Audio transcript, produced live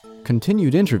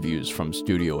Continued interviews from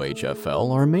Studio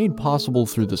HFL are made possible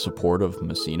through the support of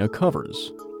Messina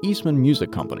Covers, Eastman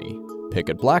Music Company,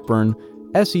 Pickett Blackburn,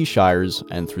 S.E. Shires,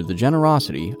 and through the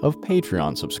generosity of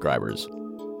Patreon subscribers.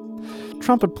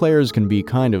 Trumpet players can be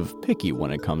kind of picky when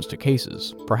it comes to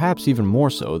cases, perhaps even more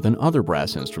so than other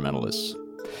brass instrumentalists.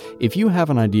 If you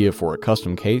have an idea for a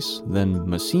custom case, then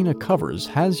Messina Covers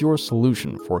has your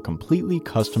solution for completely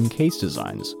custom case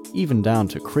designs, even down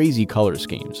to crazy color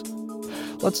schemes.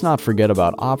 Let's not forget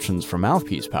about options for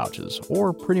mouthpiece pouches,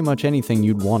 or pretty much anything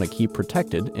you'd want to keep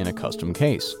protected in a custom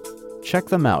case. Check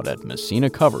them out at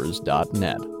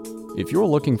messinacovers.net. If you're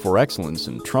looking for excellence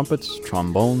in trumpets,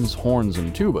 trombones, horns,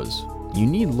 and tubas, you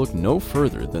need look no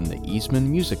further than the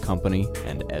Eastman Music Company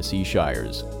and S.E.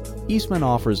 Shires. Eastman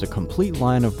offers a complete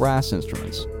line of brass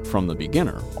instruments, from the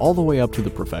beginner all the way up to the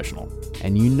professional.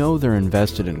 And you know they're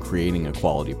invested in creating a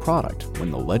quality product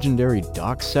when the legendary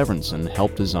Doc Severinsen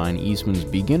helped design Eastman's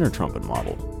beginner trumpet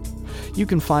model. You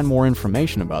can find more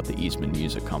information about the Eastman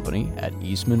Music Company at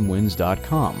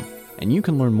eastmanwins.com, and you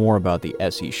can learn more about the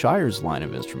S.E. Shires line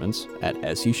of instruments at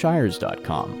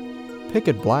seshires.com.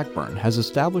 Pickett Blackburn has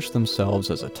established themselves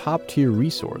as a top-tier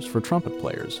resource for trumpet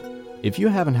players. If you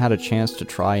haven't had a chance to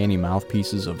try any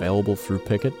mouthpieces available through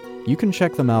Pickett, you can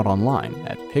check them out online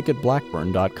at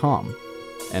pickettblackburn.com.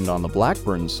 And on the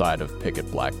Blackburn side of Pickett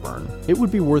Blackburn, it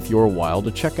would be worth your while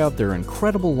to check out their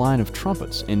incredible line of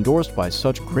trumpets endorsed by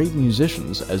such great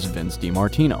musicians as Vince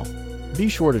DiMartino. Be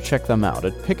sure to check them out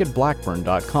at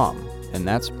pickettblackburn.com, and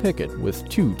that's Pickett with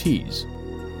 2 T's.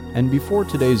 And before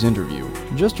today's interview,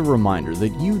 just a reminder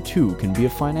that you too can be a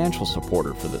financial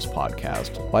supporter for this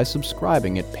podcast by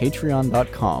subscribing at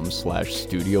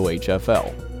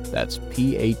patreon.com/studiohfl. That's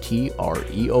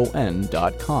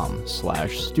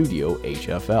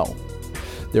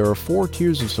patreon.com/studiohfl. There are 4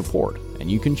 tiers of support,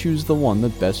 and you can choose the one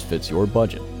that best fits your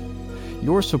budget.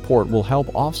 Your support will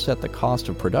help offset the cost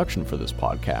of production for this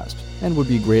podcast and would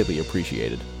be greatly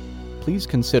appreciated. Please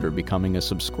consider becoming a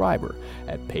subscriber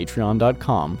at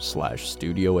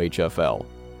patreon.com/studiohfl.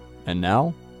 And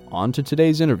now, on to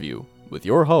today's interview with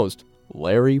your host,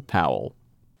 Larry Powell.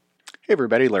 Hey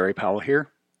everybody, Larry Powell here.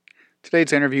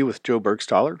 Today's interview with Joe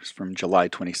Burgstaller is from July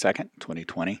 22nd,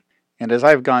 2020. And as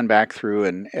I've gone back through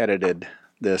and edited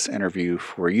this interview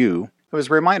for you, I was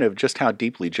reminded of just how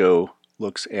deeply Joe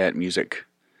looks at music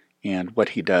and what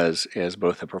he does as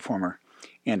both a performer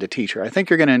and a teacher. I think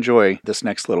you're going to enjoy this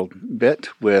next little bit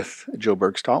with Joe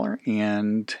Burgstaller,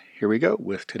 and here we go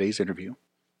with today's interview.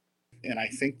 And I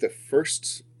think the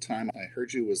first time I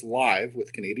heard you was live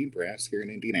with Canadian Brass here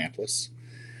in Indianapolis.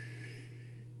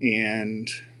 And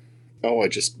I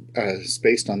just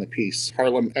spaced on the piece,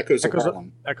 Harlem, Echoes of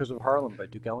Harlem. Echoes of Harlem by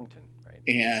Duke Ellington, right?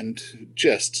 And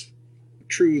just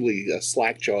truly a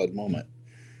slack-jawed moment.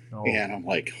 Oh. And I'm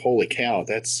like, holy cow,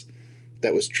 that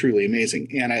was truly amazing.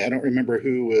 And I don't remember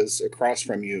who was across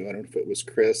from you. I don't know if it was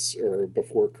Chris or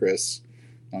before Chris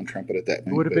on trumpet at that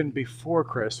point. It would have been before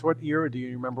Chris. What year? Do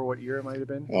you remember what year it might have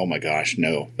been? Oh my gosh,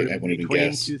 no. I wouldn't even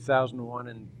guess. Between 2001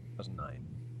 and 2009.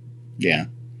 Yeah.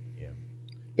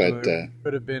 But it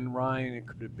could have been Ryan. It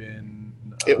could have been.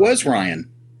 It was Ryan.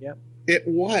 Yep. It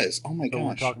was. Oh my gosh.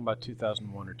 We're talking about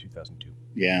 2001 or 2002.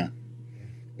 Yeah.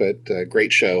 But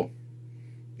great show,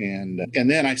 and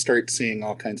then I start seeing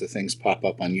all kinds of things pop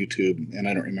up on YouTube, and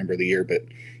I don't remember the year, but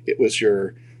it was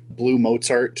your Blue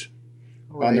Mozart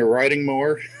on their riding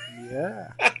mower.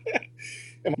 Yeah.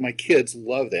 And my kids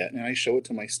love that, and I show it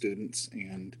to my students,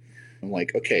 and I'm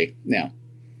like, okay, now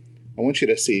I want you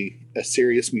to see a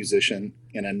serious musician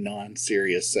in a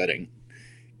non-serious setting,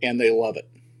 and they love it.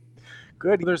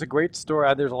 Good. There's a great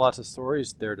story. There's lots of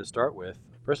stories there to start with.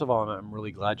 First of all, I'm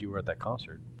really glad you were at that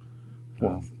concert.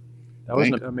 Well, that was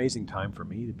an amazing time for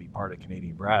me to be part of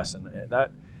Canadian Brass, and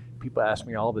that people ask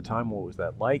me all the time, what was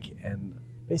that like? And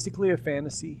basically a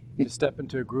fantasy to step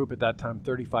into a group at that time,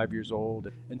 35 years old,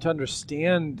 and to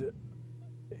understand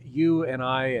you and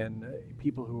I and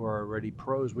people who are already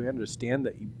pros. We understand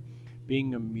that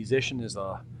being a musician is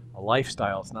a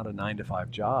lifestyle. It's not a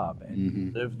 9-to-5 job, and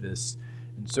you live this.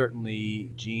 And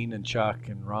certainly Gene and Chuck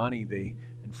and Ronnie,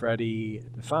 and Freddie,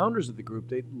 the founders of the group,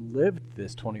 they lived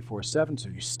this 24/7. So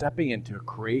you're stepping into a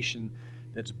creation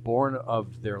that's born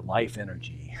of their life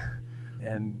energy,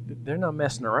 and they're not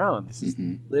messing around. This is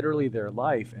literally their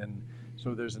life. And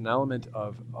so there's an element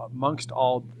of, amongst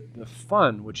all the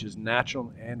fun, which is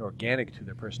natural and organic to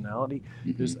their personality,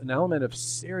 there's an element of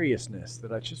seriousness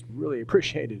that I just really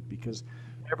appreciated, because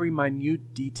every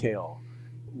minute detail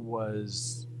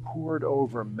was poured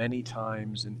over many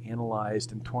times and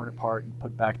analyzed and torn apart and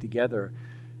put back together,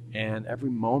 and every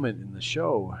moment in the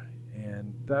show.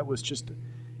 And that was just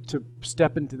to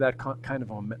step into that kind of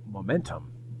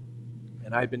momentum.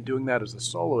 And I've been doing that as a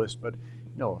soloist, but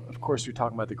of course you're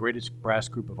talking about the greatest brass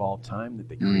group of all time that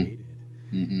they created.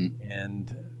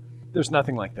 And there's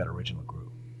nothing like that original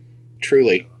group.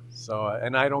 Truly. So,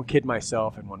 and I don't kid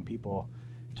myself, and when people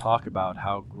talk about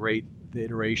how great the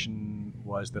iteration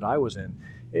was that I was in,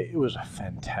 it was a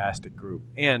fantastic group.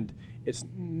 And it's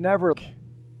never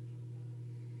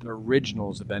the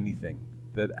originals of anything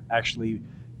that actually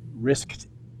risked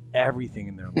everything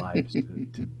in their lives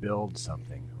to build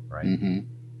something, right?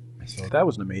 So that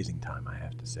was an amazing time, I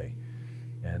have to say.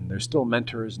 And they're still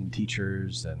mentors and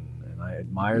teachers, and I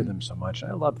admire them so much.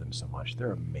 I love them so much.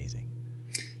 They're amazing.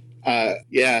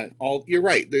 You're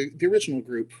right. The original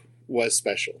group was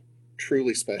special,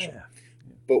 truly special. Yeah.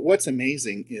 But what's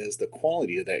amazing is the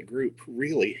quality of that group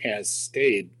really has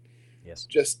stayed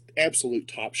just absolute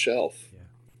top shelf,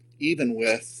 even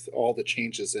with all the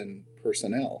changes in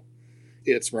personnel.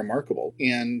 It's remarkable.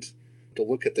 And to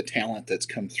look at the talent that's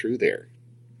come through there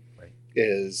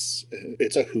it's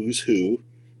a who's who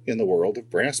in the world of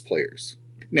brass players.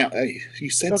 Now, you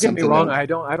said don't something. Get me wrong. I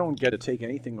don't get to take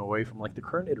anything away from the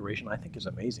current iteration. I think is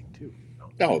amazing too.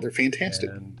 No, they're fantastic.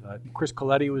 And Chris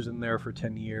Coletti was in there for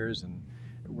 10 years, and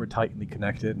we're tightly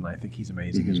connected, and I think he's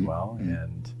amazing as well.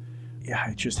 And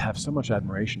I just have so much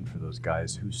admiration for those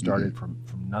guys who started from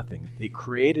nothing. They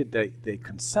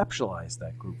conceptualized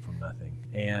that group from nothing,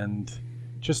 and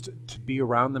just to be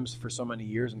around them for so many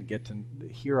years and get to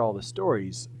hear all the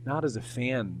stories, not as a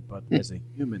fan, but as a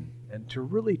human, and to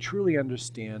really truly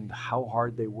understand how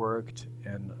hard they worked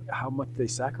and how much they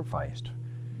sacrificed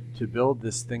to build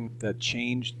this thing that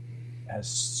has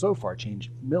so far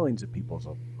changed millions of people's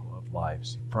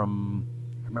lives. I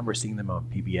remember seeing them on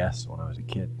PBS when I was a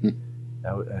kid,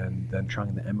 and then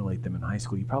trying to emulate them in high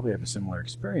school. You probably have a similar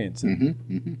experience.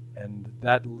 And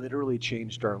that literally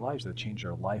changed our lives. That changed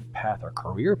our life path, our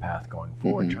career path going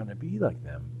forward, trying to be like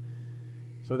them.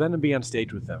 So then to be on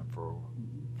stage with them for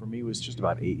me was just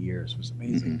about 8 years. It was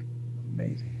amazing.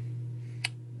 Amazing.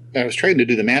 I was trying to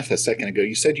do the math a second ago.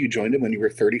 You said you joined them when you were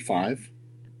 35?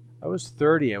 I was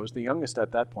 30. I was the youngest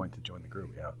at that point to join the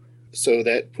group, So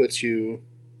that puts you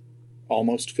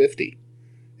almost 50.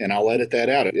 And I'll edit that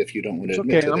out if you don't want to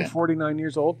admit to that. I'm 49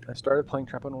 years old. I started playing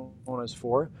trumpet when I was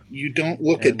 4. You don't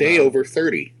look a day over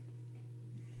 30.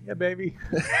 Yeah, baby.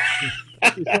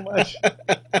 Thank you so much.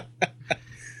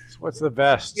 What's the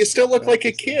best? You still look like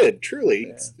a kid,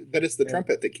 truly. But it's the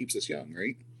trumpet that keeps us young,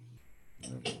 right?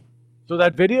 So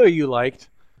that video you liked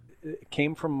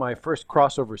came from my first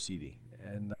crossover CD.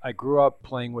 And I grew up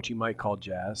playing what you might call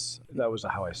jazz. That was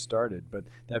how I started. But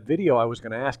that video, I was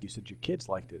going to ask, you said your kids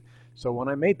liked it. So when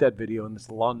I made that video, and it's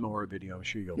the lawnmower video, I'm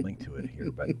sure you'll link to it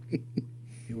here, but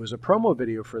it was a promo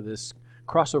video for this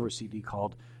crossover CD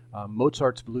called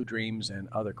Mozart's Blue Dreams and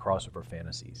Other Crossover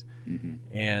Fantasies.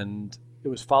 And it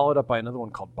was followed up by another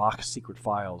one called Bach's Secret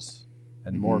Files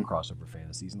and more crossover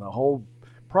fantasies. And the whole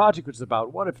project was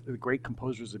about what if the great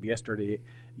composers of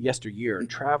yesteryear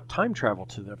time travel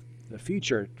to the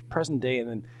future, present day,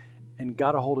 and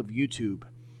got a hold of YouTube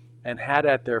and had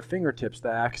at their fingertips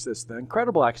the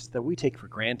incredible access that we take for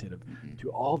granted to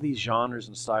all these genres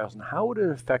and styles, and how would it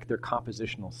affect their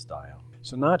compositional style?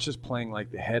 So not just playing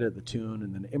like the head of the tune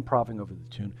and then improvising over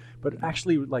the tune, but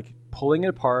actually like pulling it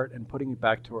apart and putting it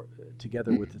back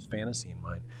together with this fantasy in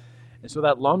mind. And so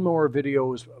that lawnmower video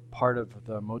was part of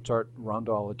the Mozart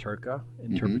Rondo alla Turca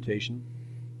interpretation.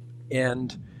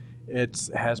 And it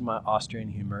has my Austrian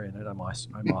humor in it. I'm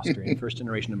Austrian, first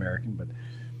generation American,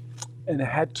 and it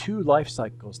had 2 life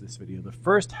cycles, this video. The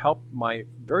first helped my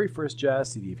very first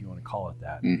jazz CD, if you want to call it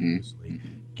that,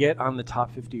 get on the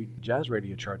top 50 jazz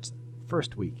radio charts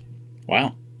first week.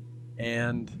 Wow.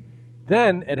 And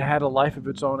then it had a life of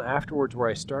its own afterwards, where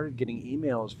I started getting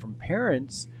emails from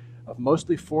parents of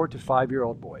mostly 4 to 5 year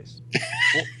old boys.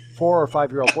 4 or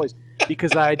 5 year old boys.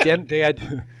 Because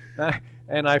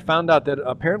and I found out that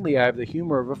apparently I have the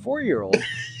humor of a 4-year-old.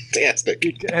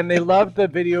 Fantastic. And they loved the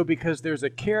video because there's a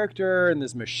character and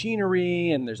there's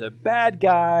machinery and there's a bad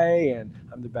guy, and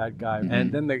I'm the bad guy.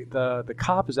 And then the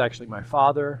cop is actually my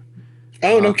father.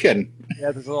 Oh, no kidding.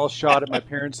 Yeah, there's a little shot at my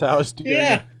parents' house during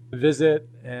a visit.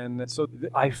 And so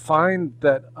I find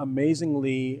that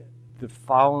amazingly the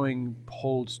following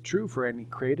holds true for any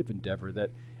creative endeavor,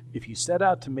 that if you set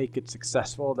out to make it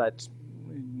successful, that's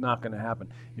not going to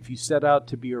happen. If you set out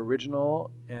to be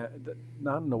original,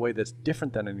 not in a way that's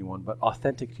different than anyone, but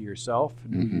authentic to yourself,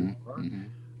 and who you are,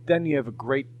 then you have a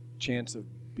great chance of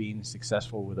being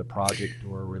successful with a project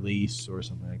or a release or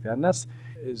something like that. And that's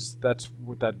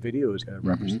what that video is a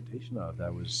representation of.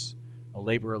 That was a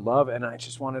labor of love. And I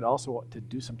just wanted also to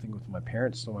do something with my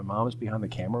parents. So my mom is behind the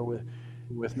camera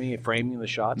with me, framing the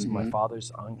shots, and my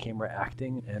father's on camera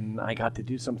acting, and I got to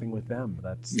do something with them.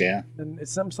 And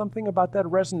it's something about that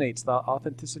resonates. The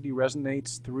authenticity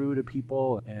resonates through to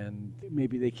people, and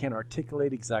maybe they can't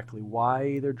articulate exactly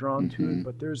why they're drawn to it,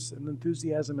 but there's an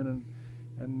enthusiasm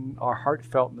and our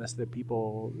heartfeltness that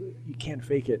people, you can't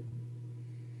fake it.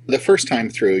 The first time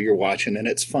through, you're watching and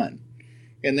it's fun.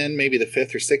 And then maybe the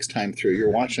fifth or sixth time through, you're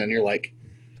watching and you're like,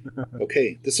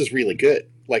 okay, this is really good.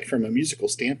 Like from a musical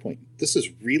standpoint, this is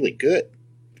really good.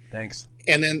 Thanks.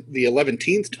 And then the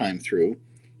 11th time through,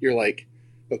 you're like,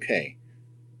 okay,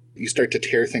 you start to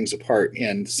tear things apart.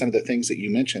 And some of the things that you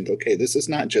mentioned, okay, this is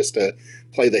not just a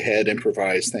play the head,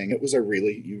 improvise thing. It was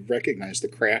you recognize the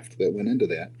craft that went into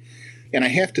that. And I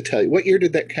have to tell you, what year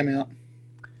did that come out?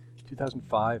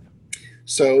 2005.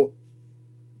 So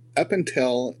up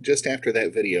until just after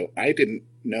that video, I didn't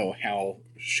know how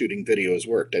shooting videos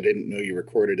worked. I didn't know you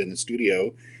recorded in the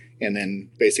studio and then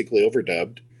basically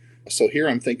overdubbed. So here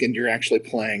I'm thinking you're actually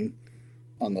playing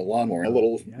on the lawnmower. A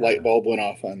little light bulb went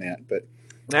off on that. But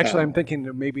actually, I'm thinking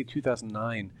maybe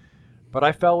 2009. But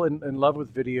I fell in love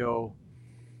with video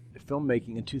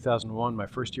filmmaking in 2001. My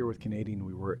first year with Canadian,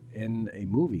 we were in a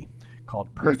movie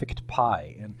called Perfect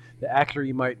Pie. And the actor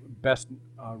you might best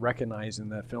recognize in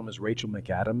that film is Rachel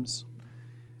McAdams.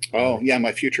 Oh, yeah,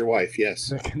 my future wife, yes.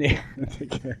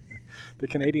 The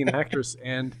Canadian actress.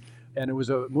 And it was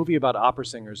a movie about opera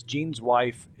singers. Jean's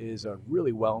wife is a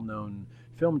really well-known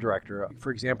film director.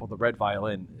 For example, The Red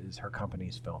Violin is her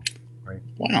company's film, right?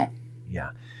 Wow.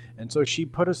 Yeah. And so she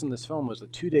put us in this film. It was a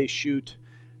 2-day shoot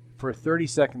for 30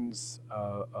 seconds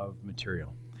of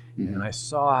material. And I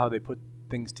saw how they put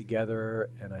things together,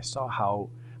 and I saw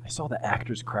the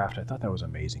actor's craft. I thought that was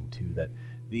amazing, too, that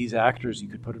these actors, you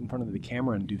could put in front of the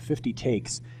camera and do 50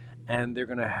 takes, and they're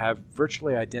going to have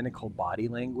virtually identical body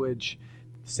language,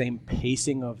 same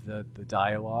pacing of the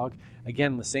dialogue.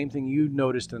 Again, the same thing you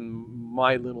noticed in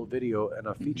my little video and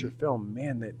a feature film.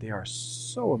 Man, they are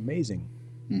so amazing,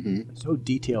 so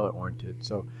detail-oriented.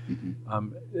 So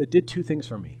it did two things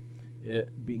for me.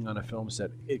 Being on a film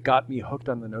set, it got me hooked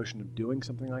on the notion of doing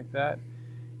something like that,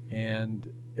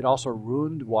 and it also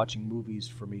ruined watching movies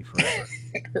for me forever.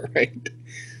 Right.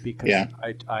 Because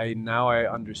I now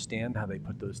understand how they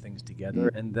put those things together,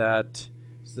 and that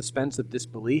suspense of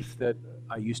disbelief that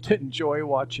I used to enjoy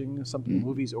watching something,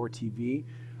 movies or TV,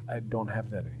 I don't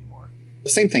have that anymore. The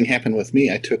same thing happened with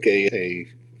me. I took a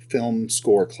film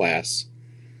score class,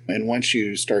 and once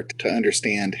you start to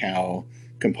understand how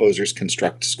composers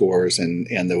construct scores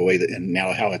and the way that, and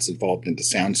now how it's evolved into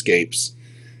soundscapes,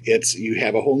 you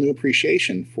have a whole new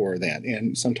appreciation for that.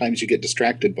 And sometimes you get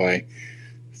distracted by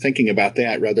thinking about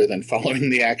that rather than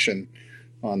following the action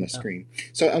on the screen.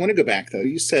 So I want to go back, though.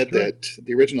 You said that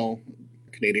the original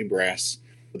Canadian Brass,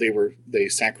 they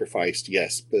sacrificed,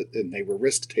 yes, and they were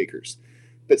risk takers.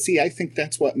 But see, I think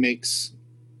that's what makes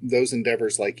those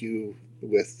endeavors like you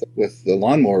with the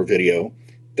lawnmower video,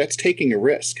 that's taking a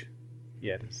risk.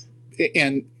 Yeah, it is.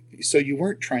 And so you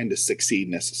weren't trying to succeed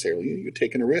necessarily. You're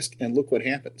taking a risk, and look what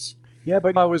happens. Yeah,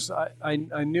 but I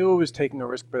knew it was taking a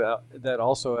risk, but that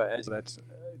also that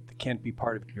can't be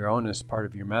part of your own as part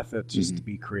of your method. Just to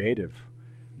be creative.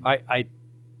 I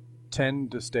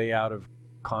tend to stay out of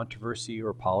controversy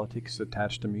or politics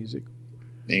attached to music.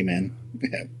 Amen.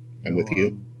 I'm with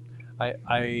you.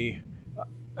 I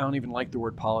don't even like the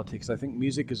word politics. I think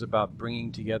music is about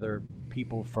bringing together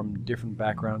people from different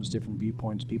backgrounds, different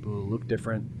viewpoints, people who look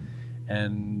different,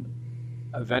 and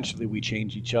eventually we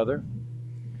change each other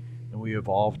and we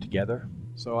evolve together.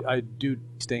 So I do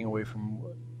staying away from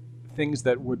things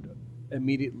that would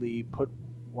immediately put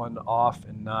one off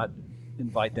and not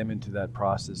invite them into that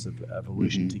process of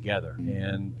evolution together.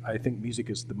 And I think music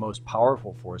is the most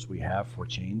powerful force we have for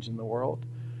change in the world,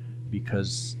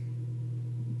 because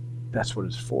that's what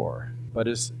it's for. But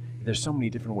there's so many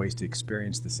different ways to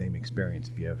experience the same experience.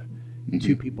 If you have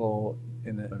two people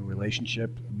in a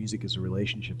relationship, music is a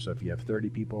relationship. So if you have 30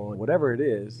 people, whatever it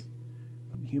is,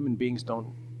 human beings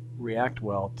don't react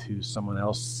well to someone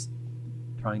else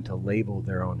trying to label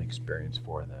their own experience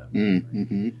for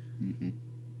them.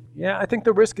 Yeah, I think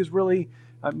the risk is really,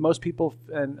 most people,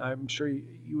 and I'm sure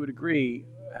you would agree,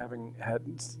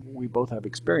 we both have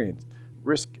experience.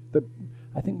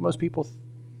 I think most people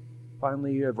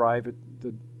finally arrive at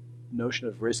the notion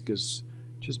of risk as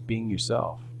just being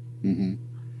yourself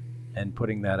and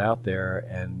putting that out there,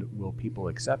 and will people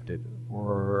accept it,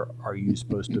 or are you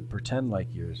supposed to pretend like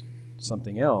you're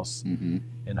something else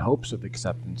in hopes of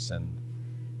acceptance? And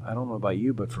I don't know about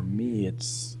you, but for me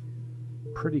it's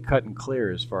pretty cut and clear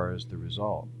as far as the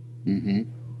result. And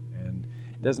And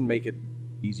it doesn't make it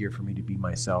easier for me to be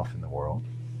myself in the world.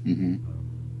 Mm-hmm.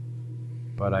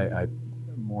 But I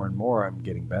more and more, I'm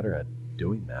getting better at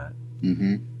doing that.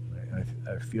 Mm-hmm.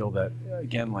 I feel that,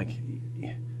 again, like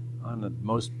on the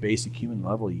most basic human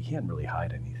level, you can't really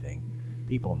hide anything.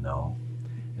 People know.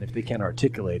 And if they can't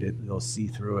articulate it, they'll see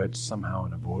through it somehow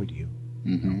and avoid you.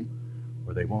 Mm-hmm. You know?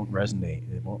 Or they won't resonate.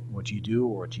 They won't, what you do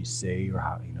or what you say or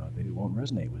how, they won't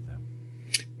resonate with them.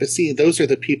 But see, those are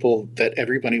the people that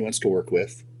everybody wants to work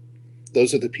with.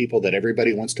 Those are the people that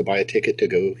everybody wants to buy a ticket to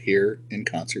go hear in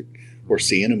concert or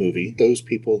see in a movie. Those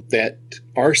people that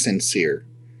are sincere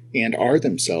and are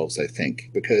themselves, I think,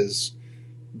 because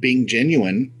being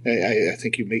genuine, I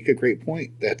think you make a great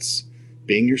point. That's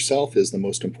being yourself is the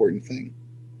most important thing.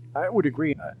 I would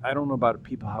agree. I don't know about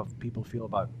how people feel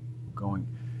about going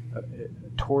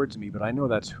towards me, but I know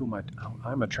that's who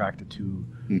I'm attracted to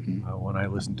when I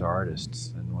listen to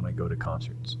artists and when I go to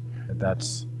concerts.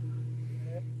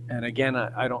 And again,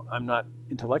 I'm not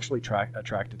intellectually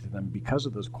attracted to them because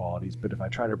of those qualities, but if I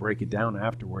try to break it down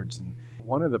afterwards, and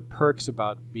one of the perks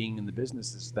about being in the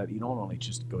business is that you don't only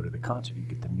just go to the concert, you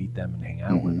get to meet them and hang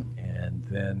out with them, and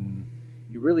then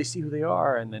you really see who they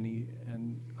are, and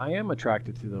I am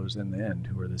attracted to those in the end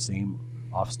who are the same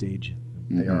off stage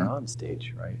they are on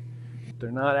stage, right?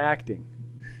 They're not acting.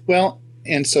 Well,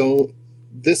 and so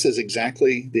this is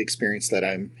exactly the experience that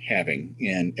I'm having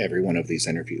in every one of these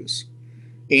interviews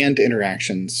and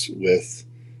interactions with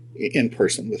in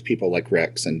person with people like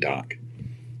Rex and Doc,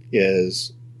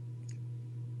 is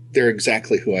they're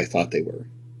exactly who I thought they were.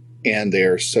 And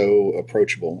they're so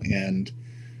approachable. And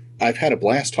I've had a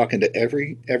blast talking to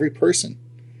every person.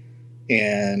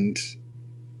 And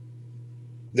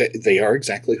they are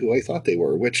exactly who I thought they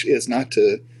were, which is not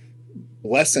to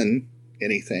lessen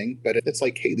anything, but it's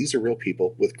like, hey, these are real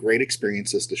people with great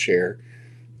experiences to share.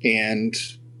 And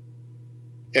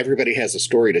everybody has a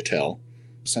story to tell.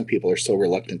 Some people are so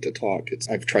reluctant to talk.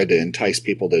 I've tried to entice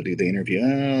people to do the interview.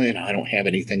 I don't have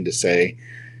anything to say.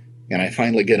 And I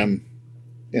finally get them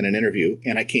in an interview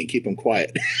and I can't keep them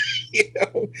quiet.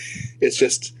 It's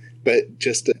just,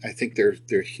 I think they're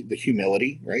the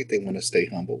humility, right? They want to stay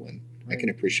humble, and right. I can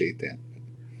appreciate that.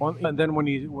 Well, and then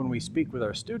when we speak with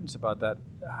our students about that,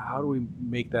 how do we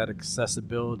make that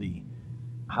accessibility?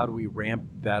 How do we ramp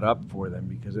that up for them?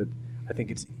 Because I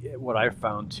think it's what I've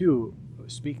found too,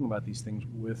 speaking about these things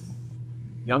with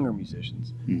younger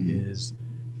musicians, is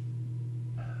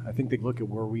I think they look at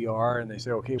where we are and they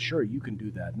say, okay, sure, you can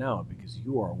do that now because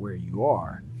you are where you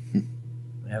are.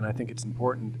 And I think it's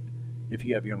important, if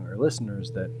you have younger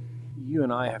listeners, that you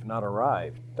and I have not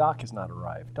arrived. Doc has not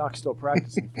arrived. Doc's still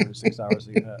practicing 4 to 6 hours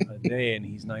a day, and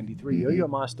he's 93. Yo-Yo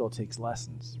Ma still takes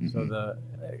lessons. So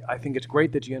I think it's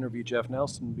great that you interviewed Jeff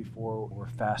Nelson before. We're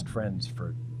fast friends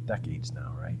for decades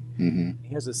now, right?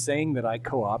 He has a saying that I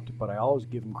co-opt, but I always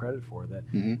give him credit for, that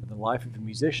the life of a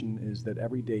musician is that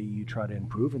every day you try to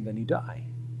improve and then you die.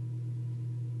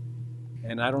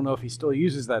 And I don't know if he still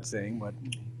uses that saying, but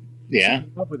yeah,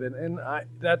 up with it. And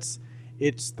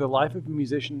it's the life of a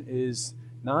musician is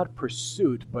not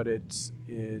pursuit, but it's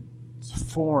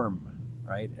form,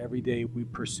 right? Every day we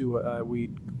pursue, I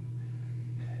don't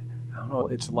know,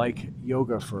 it's like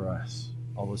yoga for us.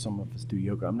 Although some of us do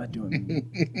yoga. I'm not doing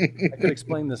I could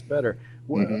explain this better.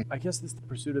 Well, I guess it's the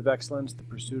pursuit of excellence, the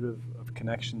pursuit of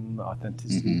connection,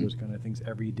 authenticity, those kind of things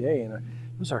every day. And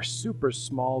those are super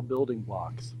small building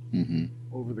blocks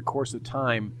over the course of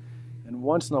time. And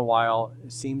once in a while,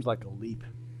 it seems like a leap.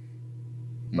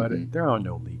 But there are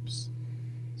no leaps.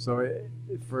 So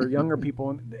for younger people,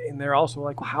 and they're also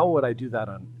like, how would I do that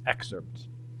on excerpts?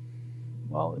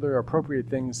 Well, there are appropriate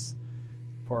things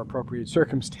for appropriate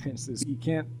circumstances. You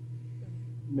can't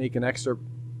make an excerpt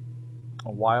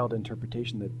a wild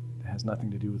interpretation that has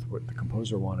nothing to do with what the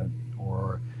composer wanted,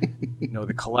 or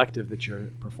the collective that you're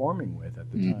performing with at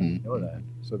the time. You know that.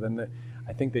 So then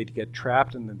I think they get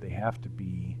trapped in that they have to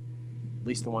be, at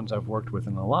least the ones I've worked with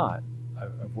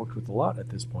I've worked with a lot at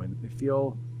this point, they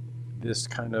feel this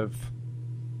kind of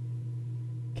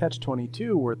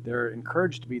catch-22 where they're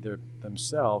encouraged to be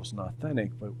themselves and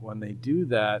authentic, but when they do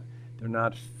that, they're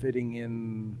not fitting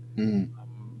in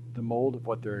the mold of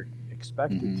what they're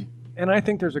expected to. And I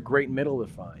think there's a great middle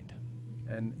to find.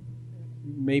 And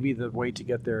maybe the way to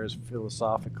get there is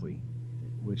philosophically,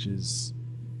 which is,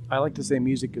 I like to say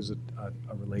music is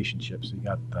a relationship. So you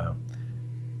got the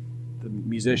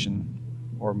musician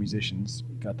or musicians,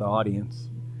 you got the audience,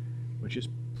 which is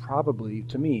probably,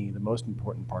 to me, the most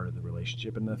important part of the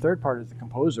relationship. And the third part is the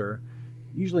composer,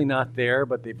 usually not there,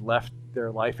 but they've left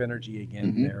their life energy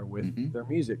again there with their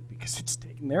music, because it's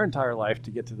taken their entire life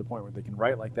to get to the point where they can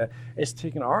write like that. It's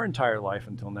taken our entire life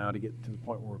until now to get to the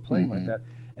point where we're playing like that.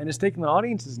 And it's taken the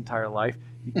audience's entire life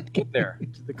to get there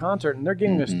to the concert. And they're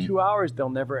giving us 2 hours they'll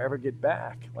never, ever get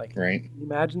back. Like,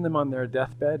 imagine them on their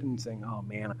deathbed and saying, oh,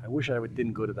 man, I wish I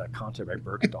didn't go to that concert by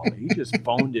Burgstaller. He just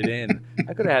phoned it in.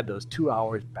 I could have had those 2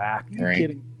 hours back. Are you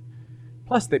kidding?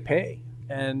 Plus, they pay.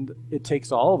 And it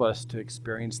takes all of us to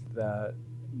experience the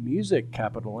music,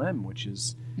 capital M, which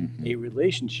is a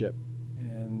relationship.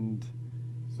 And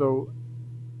so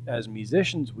as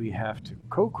musicians, we have to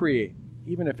co-create.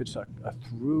 Even if it's a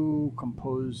through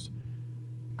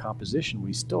composition,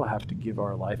 we still have to give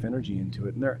our life energy into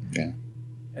it. And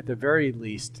at the very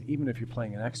least, even if you're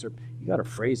playing an excerpt, you got to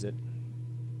phrase it.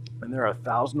 And there are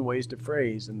 1,000 ways to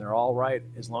phrase, and they're all right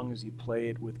as long as you play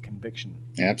it with conviction.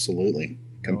 Absolutely.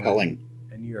 Compelling.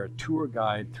 And you're a tour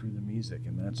guide through the music,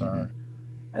 and that's our.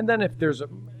 And then if there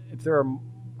are,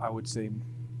 I would say,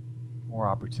 more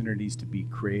opportunities to be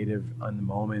creative on the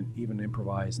moment, even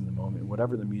improvise in the moment,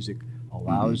 whatever the music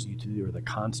allows you to do, or the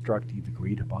construct you've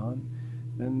agreed upon,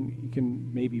 then you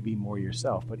can maybe be more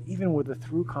yourself. But even with a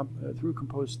through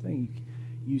composed thing,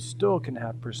 you still can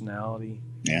have personality.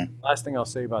 Yeah. Last thing I'll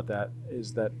say about that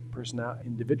is that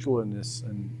individualness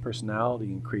and personality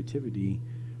and creativity,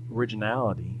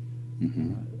 originality,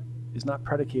 is not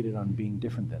predicated on being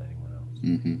different than anyone else.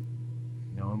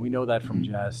 You know, and we know that from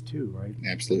jazz too, right?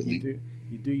 Absolutely.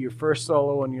 You do your first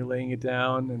solo and you're laying it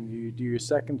down, and you do your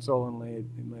second solo and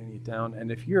laying it down. And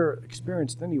if you're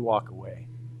experienced, then you walk away.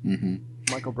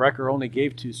 Michael Brecker only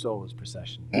gave 2 solos per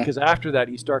session, because after that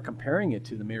you start comparing it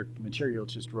to the material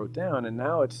just wrote down, and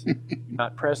now it's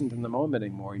not present in the moment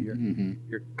anymore.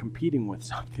 You're competing with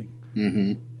something,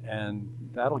 and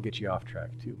that'll get you off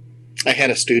track too. I had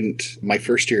a student my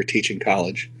first year teaching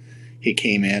college. He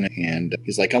came in and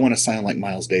he's like, I want to sound like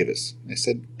Miles Davis. I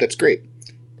said, that's great.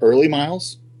 Early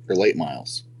Miles or late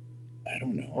Miles? I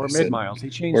don't know. Or mid Miles. He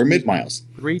changed. Or mid Miles.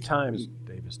 3 times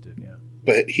Davis did, yeah.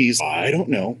 But I don't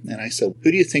know. And I said,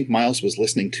 who do you think Miles was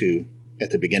listening to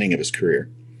at the beginning of his career?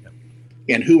 Yep.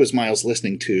 And who was Miles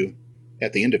listening to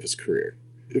at the end of his career?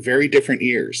 Very different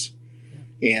ears.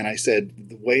 Yeah. And I said,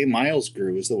 the way Miles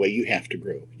grew is the way you have to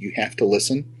grow. You have to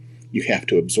listen. You have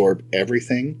to absorb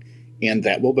everything. And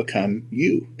that will become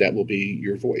you. That will be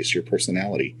your voice, your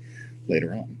personality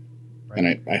later on. Right.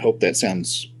 And I hope that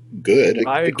sounds good.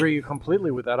 I agree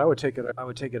completely with that. I would take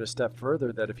it a step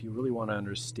further, that if you really want to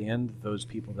understand those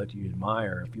people that you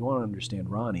admire, if you want to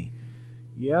understand Ronnie,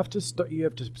 you have to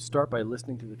start by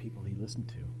listening to the people he listened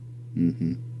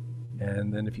to.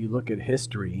 And then if you look at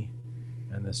history,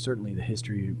 and that's certainly the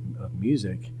history of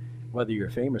music, whether you're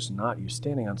famous or not, you're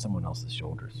standing on someone else's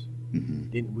shoulders. We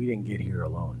didn't get here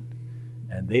alone,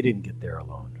 and they didn't get there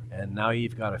alone. And now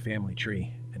you've got a family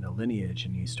tree and a lineage,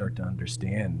 and you start to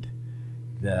understand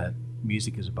that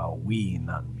music is about we and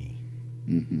not me.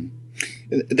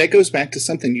 That goes back to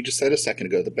something you just said a second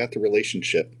ago about the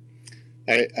relationship.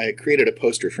 I created a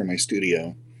poster for my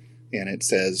studio, and it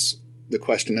says the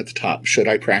question at the top, should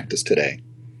I practice today?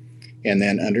 And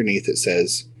then underneath it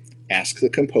says, ask the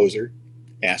composer,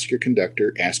 ask your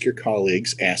conductor, ask your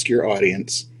colleagues, ask your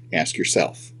audience, ask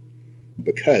yourself.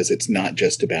 Because it's not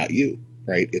just about you,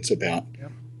 right? It's about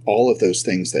all of those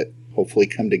things that hopefully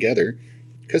come together,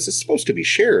 because it's supposed to be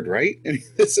shared, right? I mean,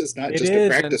 this is not just a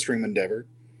practice room endeavor.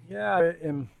 Yeah,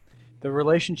 the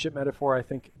relationship metaphor, I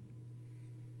think,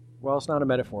 well, it's not a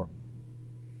metaphor,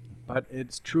 but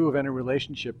it's true of any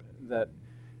relationship that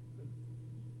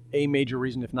a major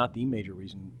reason, if not the major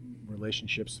reason,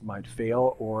 relationships might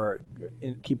fail or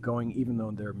keep going even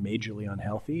though they're majorly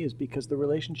unhealthy, is because the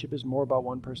relationship is more about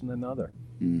one person than the other.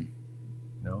 You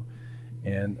know?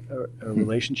 And a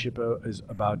relationship is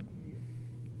about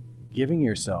giving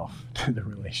yourself to the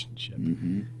relationship.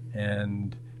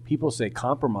 And people say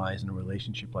compromise in a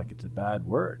relationship like it's a bad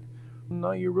word.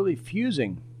 No, you're really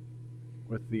fusing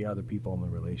with the other people in the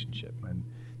relationship. And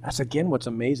that's, again, what's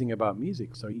amazing about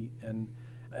music. So, and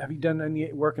have you done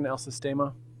any work in El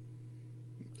Sistema?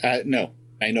 No.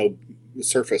 I know the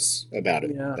surface about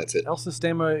it. Yeah. That's it. El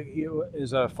Sistema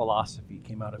is a philosophy,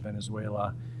 came out of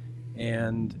Venezuela,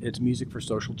 and it's music for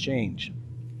social change.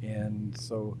 And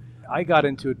so I got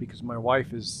into it because my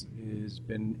wife has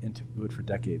been into it for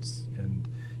decades, and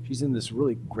she's in this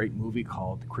really great movie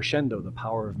called Crescendo, The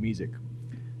Power of Music,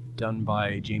 done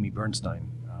by Jamie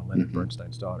Bernstein, Leonard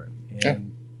Bernstein's daughter.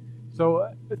 And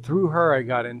so through her, I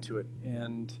got into it,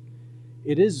 and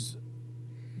it is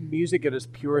music at its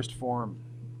purest form,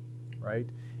 right?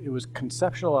 It was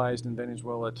conceptualized in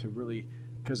Venezuela to really,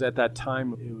 because at that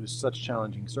time it was such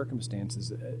challenging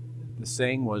circumstances, the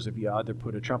saying was, if you either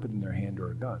put a trumpet in their hand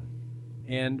or a gun.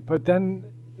 But then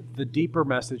the deeper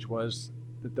message was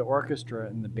that the orchestra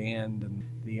and the band and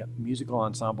the musical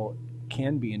ensemble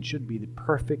can be and should be the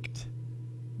perfect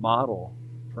model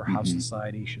for how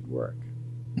society should work.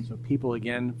 So people,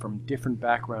 again, from different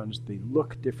backgrounds, they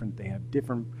look different, they have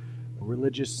different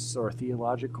religious or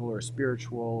theological or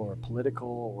spiritual or political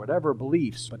or whatever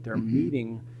beliefs, but they're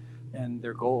meeting and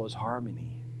their goal is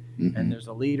harmony. And there's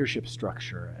a leadership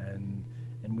structure, and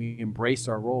we embrace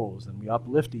our roles and we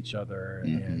uplift each other,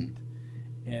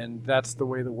 and that's the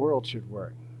way the world should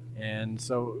work. And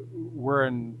so we're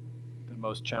in the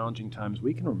most challenging times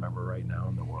we can remember right now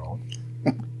in the world.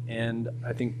 And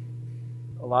I think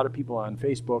a lot of people on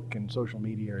Facebook and social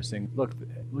media are saying, look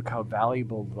how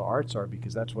valuable the arts are,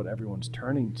 because that's what everyone's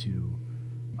turning to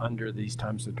under these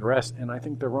times of duress. And I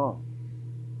think they're wrong.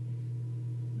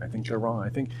 I think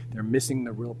they're missing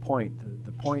the real point.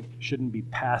 The point shouldn't be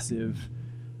passive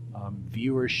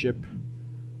viewership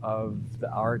of the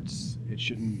arts. It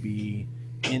shouldn't be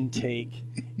intake.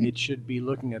 It should be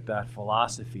looking at that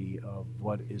philosophy of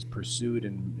what is pursued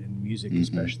in music,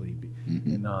 especially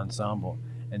in the ensemble,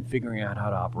 and figuring out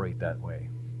how to operate that way.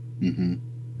 You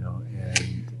know,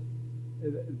 and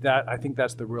that, I think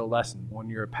that's the real lesson. When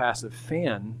you're a passive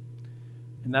fan,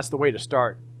 and that's the way to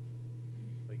start.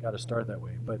 You got to start that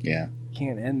way, but you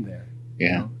can't end there. Yeah.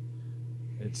 You know?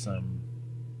 It's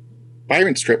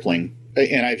Byron Stripling,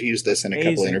 and I've used this in a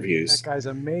couple interviews. That guy's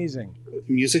amazing.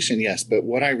 Musician, yes, but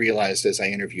what I realized as I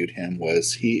interviewed him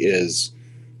was he is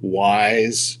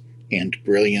wise and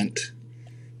brilliant,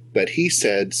 but he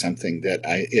said something that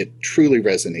it truly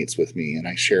resonates with me, and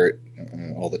I share it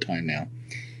all the time now.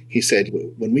 He said,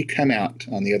 when we come out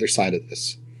on the other side of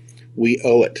this, we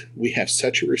owe it. We have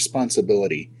such a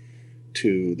responsibility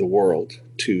to the world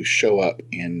to show up,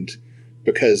 and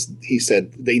because he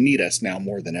said they need us now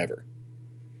more than ever.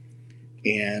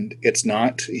 And it's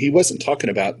not, he wasn't talking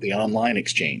about the online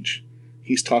exchange.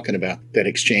 He's talking about that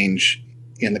exchange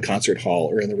in the concert hall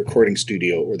or in the recording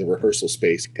studio or the rehearsal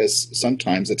space, because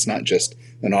sometimes it's not just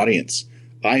an audience.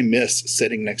 I miss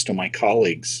sitting next to my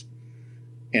colleagues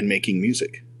and making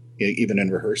music, even in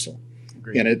rehearsal.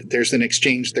 Agreed. And there's an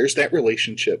exchange, there's that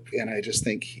relationship, and I just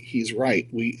think he's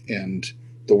right. And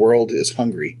the world is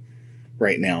hungry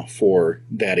right now for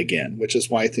that again, which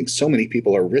is why I think so many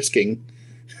people are risking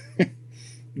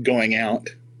going out.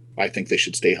 I think they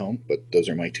should stay home, but those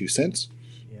are my 2 cents.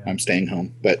 Yeah. I'm staying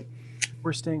home, but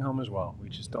we're staying home as well.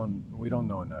 We don't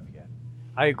know enough yet.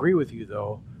 I agree with you,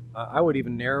 though. I would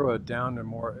even narrow it down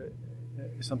to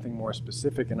something more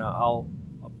specific, and I'll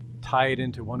tie it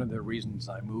into one of the reasons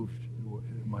I moved.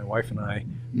 My wife and I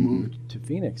moved to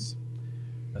Phoenix.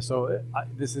 So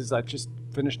I just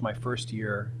finished my first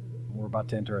year. We're about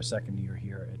to enter our second year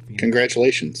here at Phoenix.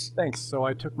 Congratulations. Thanks. So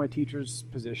I took my teacher's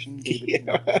position.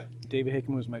 David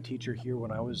Hickman was my teacher here when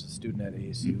I was a student at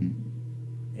ASU.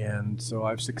 And so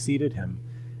I've succeeded him.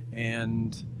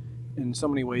 And in so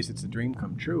many ways, it's a dream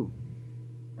come true.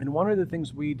 And one of the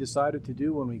things we decided to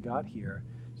do when we got here,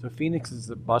 so Phoenix is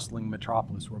a bustling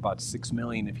metropolis. We're about 6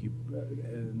 million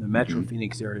in the Metro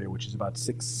Phoenix area, which is about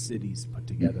 6 cities put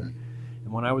together.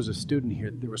 And when I was a student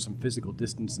here, there was some physical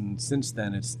distance, and since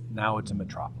then, it's a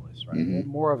metropolis, right?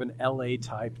 More of an LA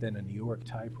type than a New York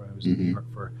type, where I was in New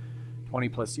York for 20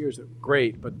 plus years.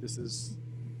 Great, but this is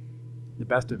the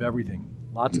best of everything.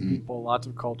 Lots of people, lots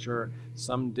of culture,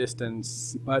 some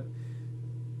distance. But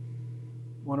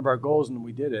one of our goals, and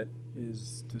we did it,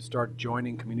 is to start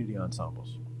joining community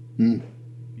ensembles.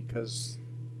 Because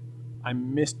I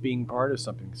missed being part of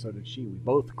something, so did she. We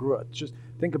both grew up. Just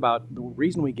think about the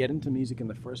reason we get into music in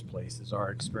the first place is our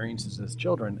experiences as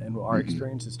children, and our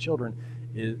experience as children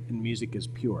in music is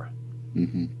pure.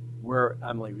 Where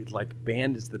I'm like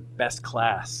band is the best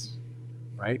class,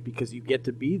 right? Because you get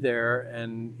to be there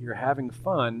and you're having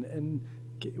fun, and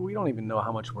we don't even know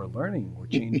how much we're learning. We're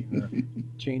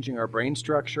changing our brain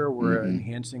structure. We're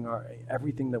enhancing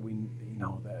everything that we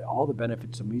all the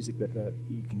benefits of music that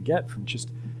you can get from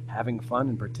just having fun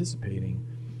and participating.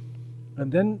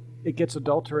 And then it gets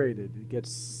adulterated. It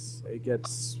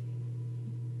gets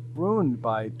ruined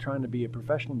by trying to be a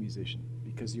professional musician,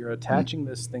 because you're attaching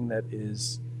this thing that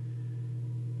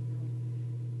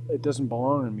it doesn't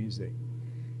belong in music.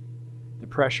 The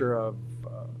pressure of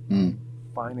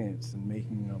finance and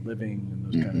making a living and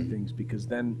those kind of things, because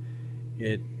then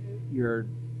you're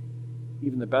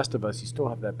even the best of us, you still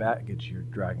have that baggage you're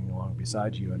dragging along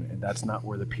beside you, and that's not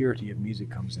where the purity of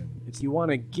music comes in. It's you want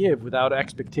to give without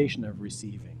expectation of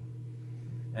receiving.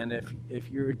 And if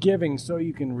you're giving so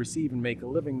you can receive and make a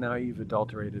living, now you've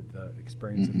adulterated the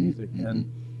experience of music.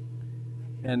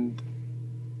 And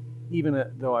even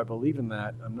though I believe in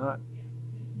that,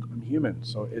 I'm human.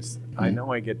 So I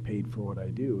know I get paid for what I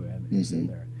do, and it's in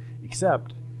there.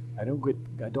 Except I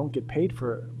don't get paid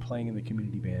for playing in the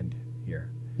community band here.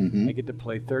 I get to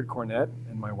play third cornet,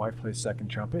 and my wife plays second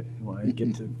trumpet, and I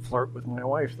get to flirt with my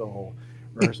wife the whole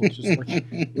rehearsal, just like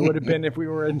it would have been if we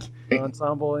were in an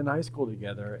ensemble in high school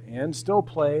together, and still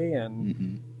play.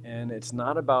 And it's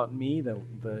not about me. The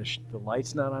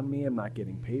light's not on me. I'm not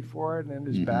getting paid for it, and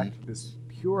it's back to this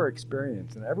pure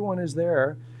experience. And everyone is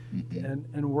there,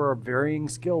 and we're varying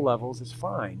skill levels. It's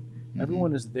fine.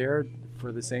 Everyone is there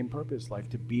for the same purpose, like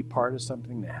to be part of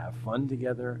something, to have fun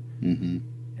together.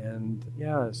 And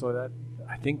so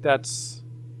I think that's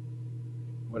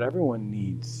what everyone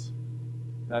needs,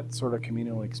 that sort of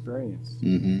communal experience.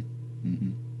 Well,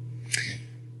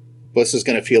 this is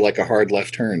going to feel like a hard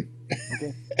left turn.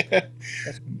 Okay.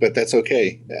 But that's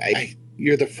okay.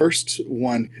 You're the first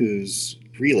one who's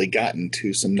really gotten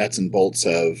to some nuts and bolts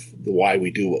of the why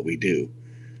we do what we do.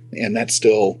 And that's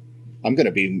still, I'm going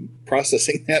to be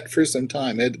processing that for some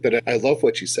time, but I love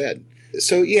what you said.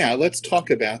 So let's talk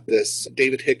about this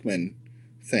David Hickman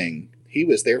thing. He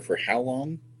was there for how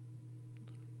long?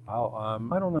 Wow,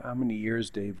 I don't know how many years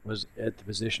Dave was at the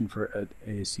position at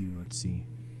ASU. Let's see.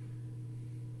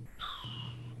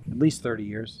 At least 30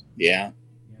 years. Yeah.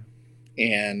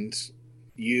 And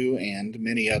you and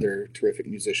many other terrific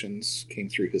musicians came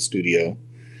through his studio.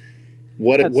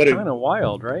 That's kind of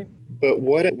wild, right? But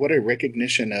what a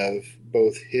recognition of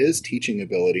both his teaching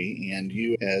ability and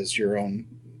you as your own,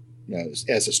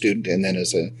 as a student and then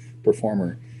as a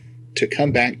performer, to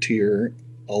come back to your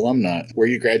alumni where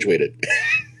you graduated.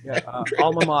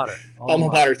 Alma mater. Alma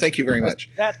mater. Thank you very much.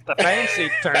 That's the fancy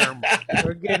term.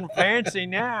 We're getting fancy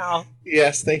now.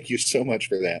 Yes, thank you so much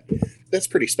for that. That's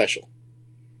pretty special.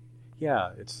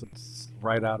 Yeah, it's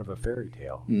right out of a fairy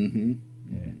tale.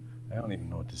 Yeah, I don't even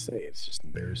know what to say. It's just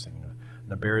embarrassing.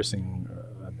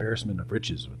 Embarrassment of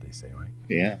riches, what they say, right?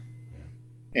 Yeah.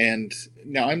 And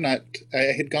now I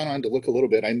had gone on to look a little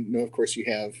bit. I know, of course, you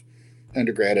have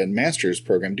undergrad and master's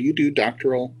program. Do you do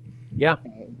doctoral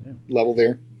level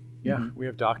there? Yeah, we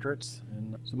have doctorates.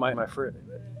 And so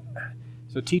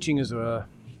so teaching is an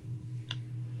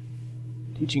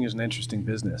interesting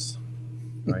business,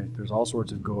 right? There's all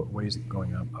sorts of ways of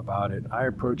going about it. I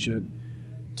approach it,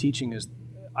 teaching is,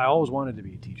 I always wanted to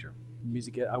be a teacher.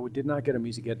 I did not get a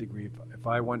music ed degree. If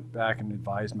I went back and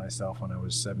advised myself when I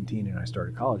was 17 and I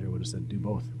started college, I would have said do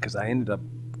both, because I ended up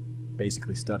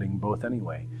basically studying both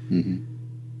anyway.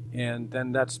 And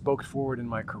then that spoke forward in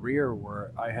my career,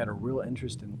 where I had a real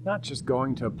interest in not just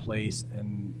going to a place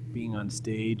and being on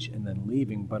stage and then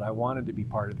leaving, but I wanted to be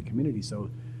part of the community.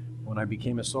 So when I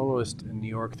became a soloist in New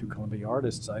York through Columbia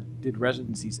Artists, I did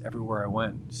residencies everywhere I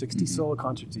went. 60 solo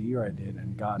concerts a year I did,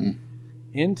 and got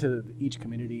into each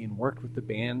community and worked with the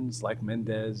bands like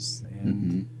Mendez.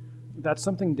 And that's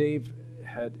something Dave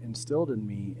had instilled in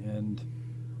me.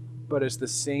 But it's the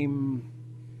same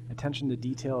attention to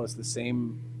detail, it's the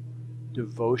same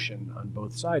devotion on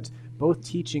both sides. Both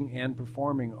teaching and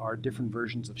performing are different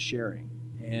versions of sharing.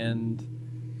 And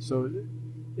so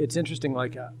it's interesting,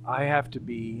 like I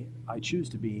choose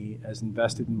to be as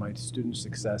invested in my students'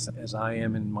 success as I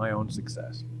am in my own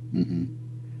success.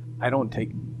 I don't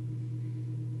take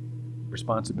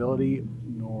responsibility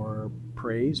nor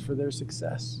praise for their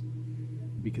success,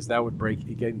 because that would break,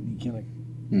 again, you can't,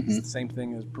 it's the same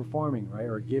thing as performing, right?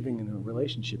 Or giving in a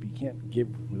relationship. You can't give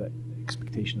with that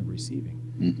expectation of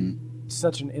receiving. It's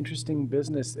such an interesting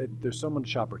business. There's so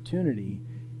much opportunity,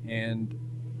 and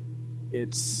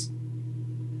it's,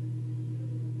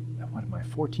 what am I,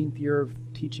 14th year of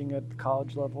teaching at the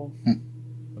college level?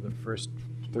 The first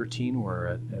 13 were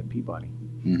at Peabody.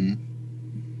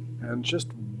 And just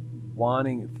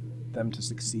wanting them to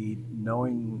succeed,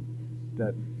 knowing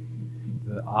that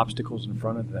the obstacles in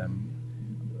front of them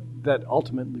that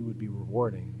ultimately would be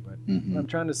rewarding. But what I'm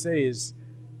trying to say is,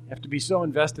 you have to be so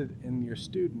invested in your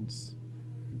students,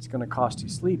 it's going to cost you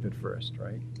sleep at first,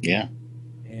 right? Yeah.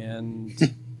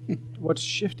 And what's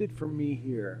shifted for me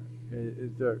here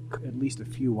is there are at least a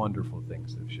few wonderful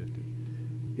things that have shifted.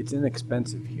 It's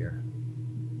inexpensive here.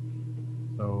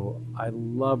 So I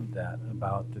love that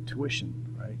about the tuition,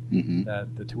 right?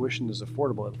 That the tuition is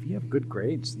affordable. If you have good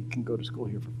grades, you can go to school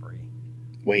here for free.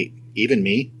 Wait, even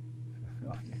me?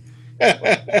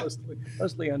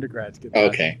 Mostly undergrads get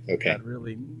that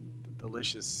really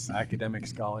delicious academic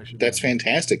scholarship. That's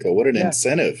fantastic, though. What an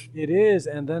incentive. It is,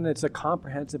 and then it's a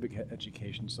comprehensive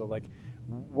education. So, like,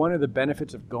 one of the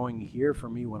benefits of going here for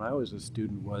me when I was a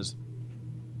student was,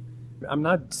 I'm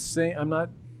not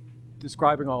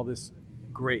describing all this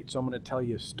great, so I'm going to tell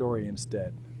you a story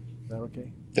instead. Is that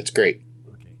okay? That's great.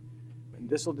 Okay.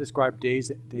 this will describe Dave's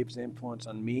influence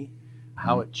on me,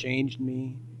 how it changed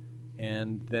me,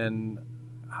 and then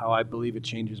how I believe it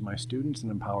changes my students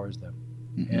and empowers them.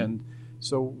 Mm-hmm. And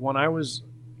so when I was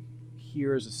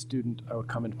here as a student, I would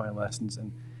come into my lessons,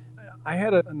 and I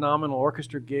had a nominal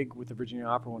orchestra gig with the Virginia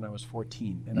Opera when I was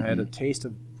 14, and I had a taste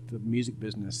of the music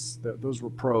business. Those were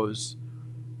pros,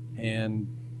 and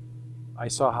I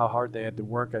saw how hard they had to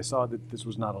work. I saw that this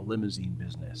was not a limousine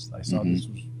business. I saw this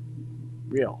was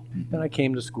real. Then I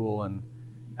came to school, and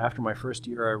after my first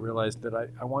year, I realized that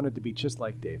I wanted to be just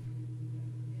like Dave.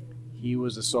 He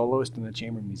was a soloist and a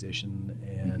chamber musician,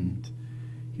 and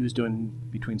he was doing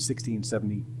between 60 and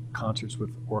 70 concerts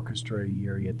with orchestra a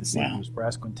year. He had the St. Louis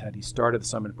Brass Quintet. He started the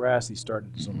Summit Brass. He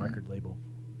started his own record label.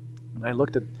 And I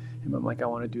looked at him, I'm like, I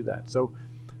want to do that. So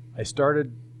I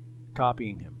started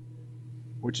copying him,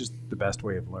 which is the best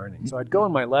way of learning. So I'd go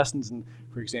in my lessons, and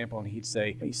for example, and he'd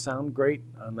say, "You sound great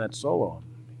on that solo."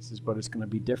 He says, "But it's going to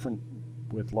be different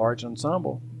with large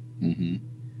ensemble."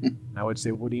 I would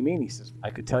say, "What do you mean?" He says, "I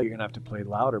could tell you're going to have to play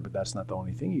louder, but that's not the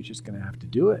only thing. You're just going to have to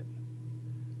do it."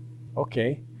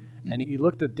 Okay. And he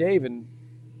looked at Dave, and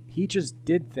he just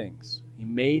did things. He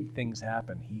made things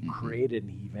happen. He created,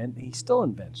 and he still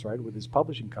invents, right, with his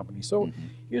publishing company. So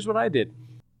here's what I did.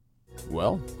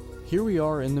 Well, here we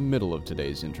are in the middle of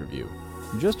today's interview.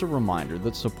 Just a reminder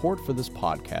that support for this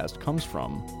podcast comes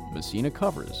from Messina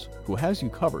Covers, who has you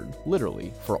covered,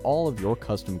 literally, for all of your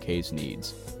custom case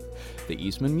needs. The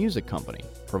Eastman Music Company,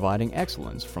 providing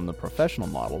excellence from the professional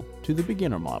model to the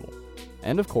beginner model.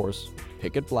 And of course,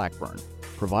 Pickett Blackburn,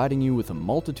 providing you with a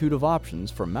multitude of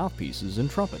options for mouthpieces and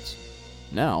trumpets.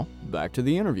 Now, back to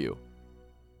the interview.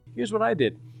 Here's what I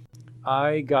did.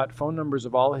 I got phone numbers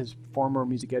of all his former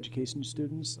music education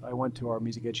students. I went to our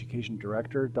music education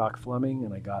director, Doc Fleming,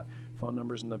 and I got phone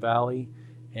numbers in the Valley.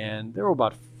 And there were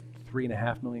about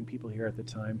 3.5 million people here at the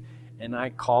time. And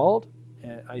I called,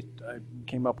 and I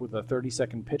came up with a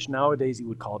 30-second pitch. Nowadays, you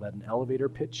would call that an elevator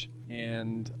pitch.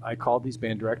 And I called these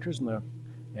band directors,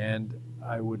 and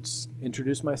I would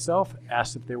introduce myself,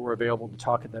 asked if they were available to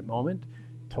talk at that moment,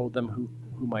 told them who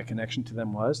my connection to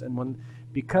them was, and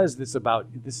because this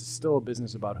is still a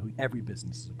business about who every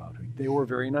business is about who. They were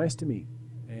very nice to me,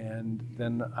 and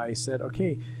then I said,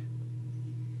 okay,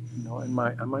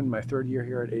 I'm in my third year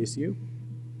here at ASU.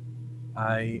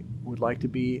 I would like to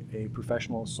be a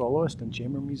professional soloist and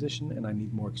chamber musician, and I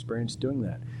need more experience doing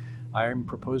that. I am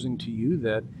proposing to you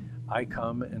that I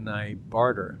come and I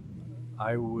barter.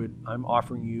 I'm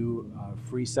offering you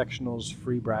free sectionals,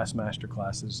 free brass master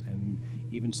classes, and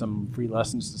even some free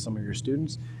lessons to some of your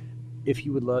students if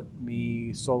you would let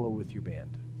me solo with your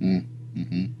band.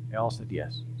 They all said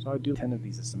yes. So I would do 10 of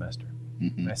these a semester.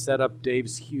 And I set up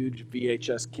Dave's huge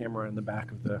VHS camera in the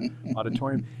back of the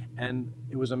auditorium, and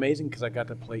it was amazing because I got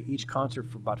to play each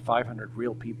concert for about 500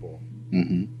 real people,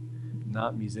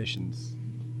 not musicians,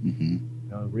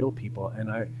 real people.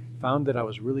 And I found that I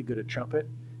was really good at trumpet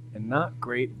and not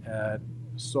great at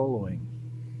soloing.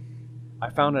 I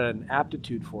found an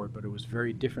aptitude for it, but it was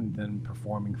very different than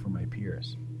performing for my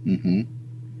peers.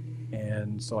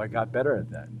 And so I got better at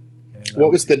that. And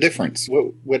what was the difference?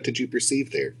 What did you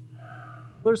perceive there?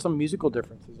 There's some musical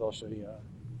differences I'll show you.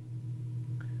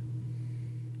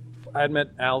 I had met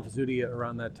Al Vizzuti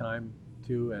around that time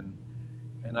too, and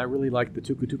I really liked the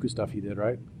tuku tuku stuff he did,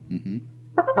 right?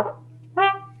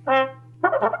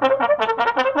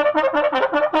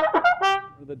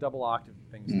 The double octave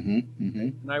things.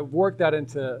 And I worked that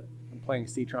into, I'm playing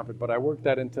C trumpet, but I worked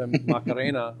that into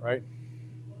Macarena, right?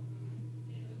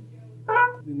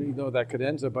 You know that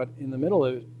cadenza, but in the middle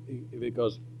of it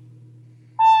goes.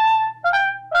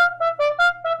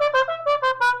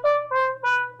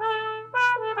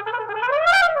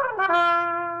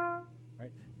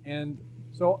 Right? And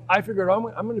so I figured I'm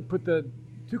going to put the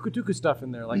tuku tuku stuff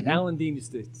in there, like Alan Dean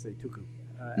used to say tuku.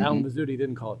 Alan Vizzuti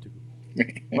didn't call it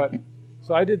tuku. But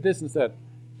so I did this instead.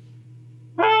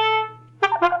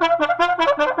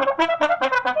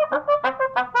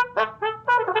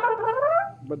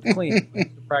 But clean. I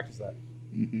used to practice that.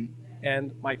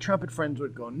 And my trumpet friends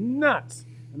would go nuts.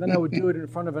 And then I would do it in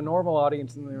front of a normal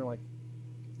audience, and they were like,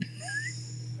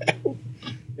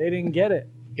 they didn't get it.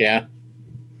 Yeah.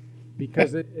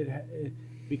 Because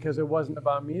it wasn't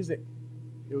about music.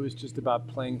 It was just about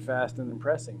playing fast and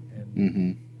impressing.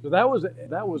 And so that was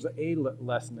a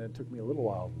lesson that it took me a little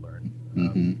while to learn.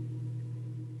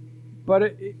 But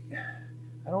I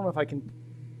don't know if I can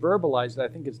verbalize it. I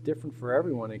think it's different for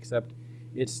everyone, except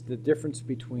it's the difference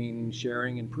between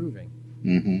sharing and proving.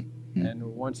 And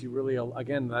once you really,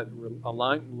 again,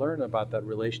 learn about that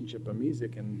relationship of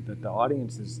music, and that the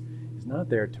audience is not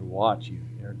there to watch you.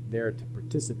 They're there to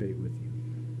participate with you.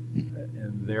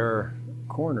 in their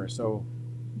corner. So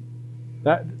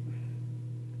that,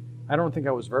 I don't think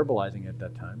I was verbalizing at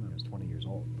that time. I was 20 years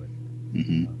old, but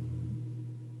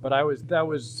that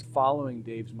was following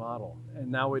Dave's model.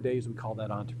 And nowadays we call that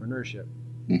entrepreneurship.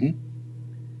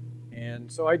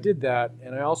 And so I did that,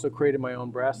 and I also created my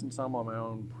own brass ensemble, my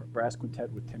own brass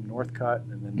quintet with Tim Northcutt,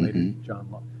 and then later John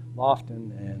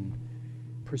Lofton, and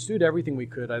pursued everything we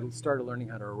could. I started learning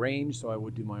how to arrange, so I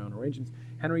would do my own arrangements.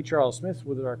 Henry Charles Smith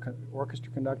was our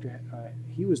orchestra conductor.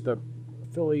 He was the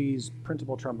Phillies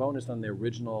principal trombonist on the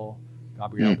original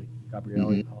Gabrielli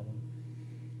album.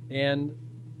 And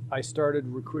I started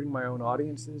recruiting my own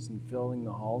audiences and filling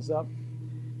the halls up,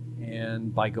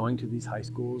 and by going to these high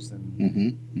schools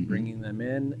and bringing them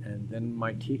in. And then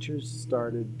my teachers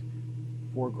started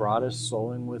for gratis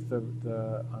soloing with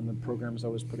on the programs I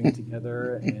was putting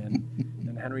together,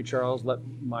 and Henry Charles let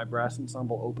my brass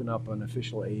ensemble open up an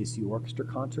official ASU orchestra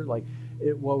concert.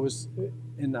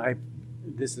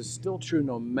 This is still true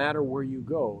no matter where you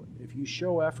go. If you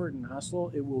show effort and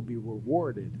hustle, it will be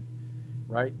rewarded,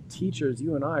 right? Teachers,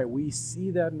 you and I, we see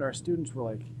that in our students. We're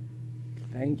like,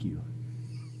 thank you.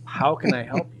 How can I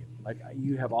help you? Like,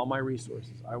 you have all my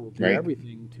resources. I will do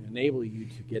everything to enable you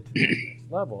to get to the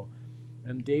next level.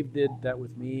 And Dave did that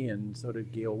with me, and so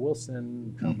did Gail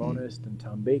Wilson, trombonist, and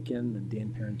Tom Bacon, and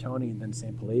Dan Parentoni, and then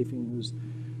Sam Palafing, who's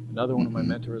another one of my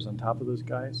mentors on top of those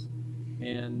guys.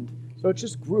 And so it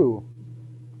just grew.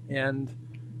 And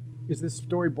is this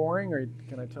story boring, or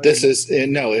can I tell you?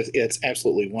 No, it's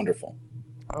absolutely wonderful.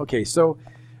 Okay, so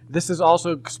this is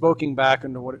also spoken back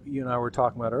into what you and I were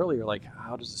talking about earlier, like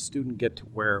how does a student get to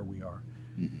where we are?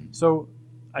 So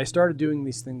I started doing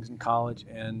these things in college,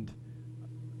 and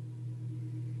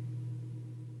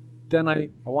then I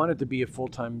wanted to be a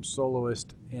full-time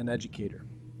soloist and educator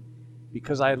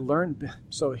because I learned.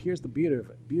 So here's the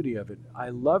beauty of it. I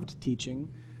loved teaching,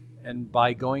 and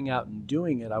by going out and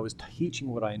doing it, I was teaching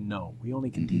what I know. We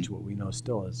only can teach what we know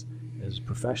still as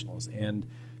professionals. And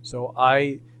so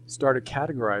I started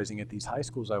categorizing at these high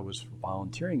schools I was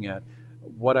volunteering at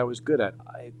what I was good at.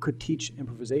 I could teach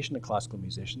improvisation to classical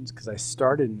musicians because I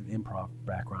started an improv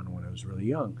background when I was really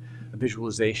young. A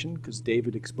visualization because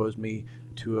David exposed me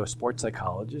to a sports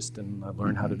psychologist, and I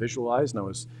learned how to visualize, and I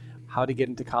was how to get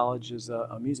into college as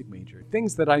a music major.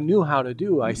 Things that I knew how to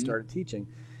do, I started teaching.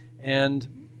 And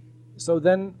so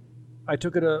then I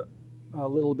took it a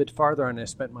little bit farther, and I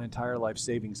spent my entire life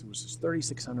savings. It was just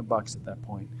 $3,600 at that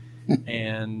point,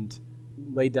 and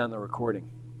laid down the recording.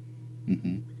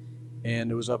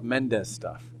 And it was of Mendez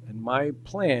stuff. And my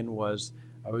plan was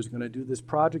I was going to do this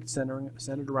project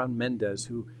centered around Mendez,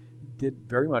 who did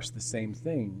very much the same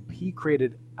thing. He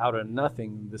created out of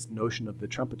nothing this notion of the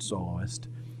trumpet soloist,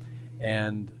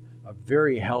 and a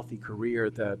very healthy career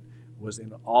that was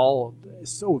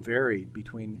so varied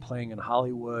between playing in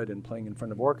Hollywood and playing in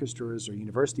front of orchestras or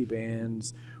university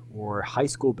bands or high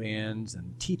school bands,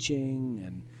 and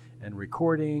teaching and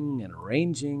recording and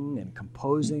arranging and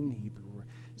composing.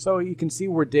 So you can see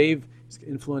where Dave is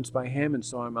influenced by him, and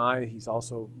so am I. He's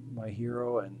also my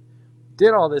hero, and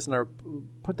did all this, and I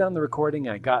put down the recording.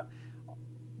 I got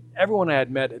everyone I had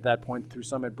met at that point through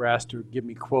Summit Brass to give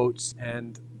me quotes,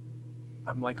 and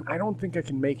I'm like, I don't think I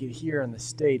can make it here in the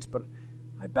States, but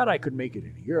I bet I could make it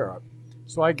in Europe.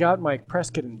 So I got my press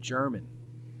kit in German.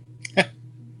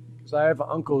 Because I have an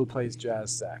uncle who plays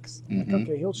jazz sax. I'm like,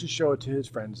 okay, he'll just show it to his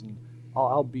friends, and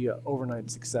I'll be an overnight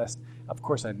success. Of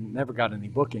course, I never got any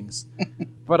bookings.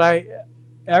 But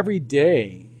every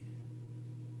day,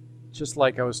 just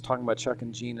like I was talking about Chuck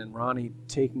and Gene and Ronnie,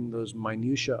 taking those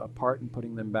minutiae apart and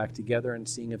putting them back together and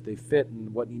seeing if they fit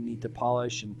and what you need to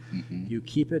polish, and do you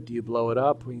keep it, do you blow it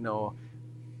up?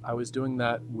 I was doing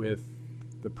that with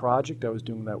the project, I was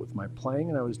doing that with my playing,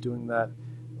 and I was doing that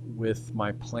with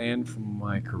my plan for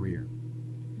my career.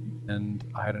 And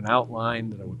I had an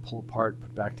outline that I would pull apart,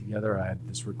 put back together. I had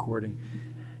this recording,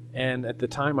 and at the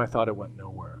time I thought it went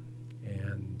nowhere.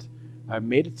 And I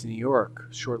made it to New York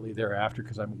shortly thereafter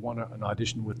because I won an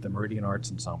audition with the Meridian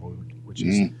Arts Ensemble, which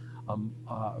is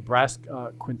a brass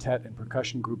quintet and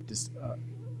percussion group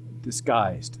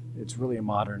disguised. It's really a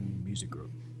modern music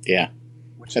group. Yeah,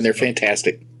 and they're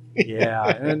fantastic. Yeah,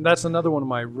 and that's another one of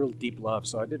my real deep loves.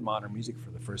 So I did modern music for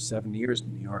the first 7 years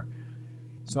in New York.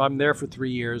 So I'm there for 3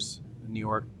 years in New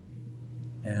York,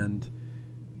 and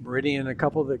Meridian, a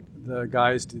couple of the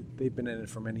guys, they've been in it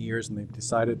for many years, and they've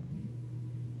decided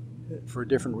for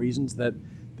different reasons that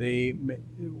they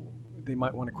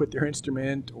might want to quit their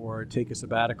instrument or take a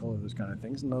sabbatical or those kind of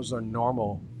things, and those are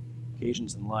normal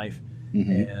occasions in life.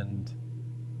 And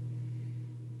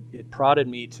it prodded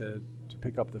me to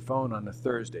pick up the phone on a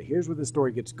Thursday. Here's where the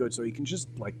story gets good, so you can just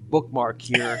like bookmark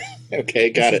here. Okay,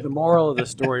 got This is it. the moral of the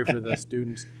story for the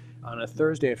students. On a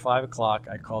Thursday at 5 o'clock,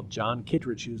 I called John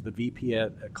Kittredge, who was the VP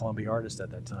at Columbia Artists at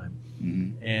that time.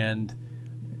 Mm-hmm.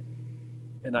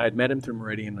 And I had met him through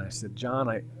Meridian, and I said, John,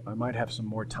 I might have some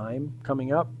more time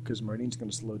coming up because Meridian's going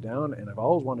to slow down, and I've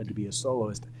always wanted to be a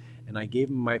soloist. And I gave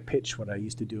him my pitch, what I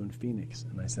used to do in Phoenix.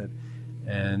 And I said,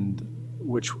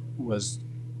 which was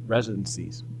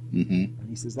residencies. Mm-hmm. And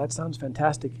he says, that sounds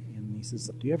fantastic. And he says,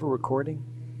 do you have a recording?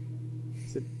 I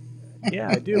said, yeah,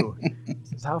 I do. He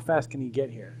says, how fast can you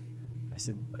get here? I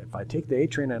said, if I take the A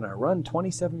train and I run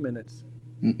 27 minutes.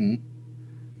 Mm-hmm.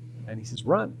 And he says,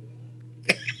 run.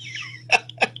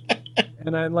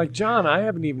 And I'm like, John, I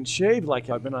haven't even shaved. Like,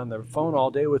 I've been on the phone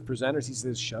all day with presenters. He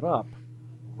says, shut up,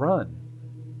 run.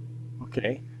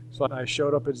 Okay. So I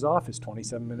showed up at his office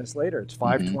 27 minutes later. It's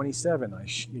 5:27. I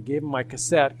gave him my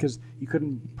cassette because you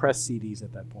couldn't press CDs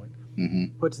at that point.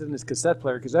 Mm-hmm. Puts it in his cassette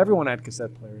player because everyone had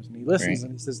cassette players. And he listens Right.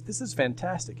 and he says, this is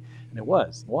fantastic. And it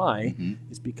was. Why?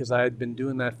 Mm-hmm. Is because I had been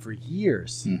doing that for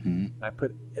years. Mm-hmm. I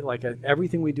put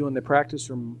everything we do in the practice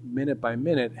room minute by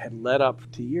minute had led up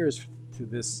to years to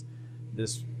this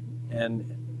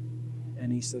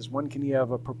and he says, when can you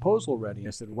have a proposal ready? I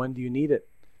said, when do you need it?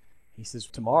 He says,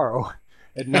 tomorrow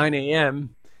at 9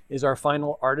 a.m. is our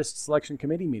final artist selection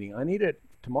committee meeting. I need it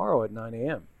tomorrow at 9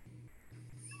 a.m.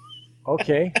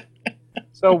 Okay.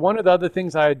 So one of the other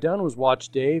things I had done was watch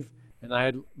Dave, and I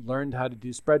had learned how to do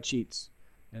spreadsheets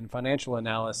and financial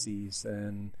analyses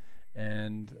and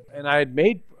I had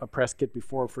made a press kit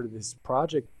before for this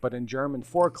project, but in German.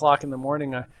 4 o'clock in the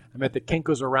morning, I'm at the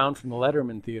Kinko's Around from the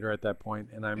Letterman Theater at that point,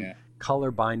 and I'm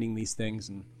color binding these things.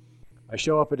 And I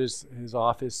show up at his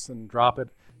office and drop it,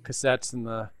 cassettes and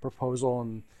the proposal,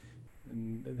 and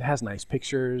it has nice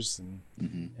pictures.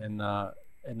 And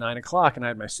at 9 o'clock, and I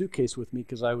had my suitcase with me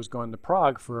because I was going to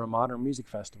Prague for a modern music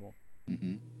festival.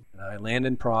 Mm-hmm. And I land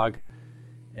in Prague.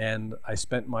 And I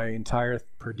spent my entire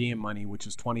per diem money, which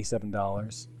was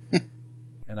 $27.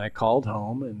 And I called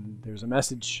home, and there's a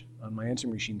message on my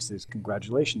answering machine that says,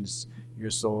 congratulations, you're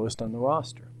a soloist on the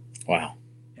roster. Wow.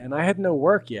 And I had no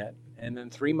work yet. And then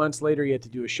 3 months later, you had to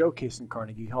do a showcase in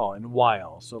Carnegie Hall in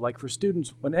Weil. So like for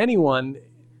students, when anyone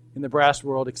in the brass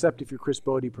world, except if you're Chris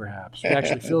Bodie perhaps,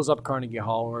 actually fills up Carnegie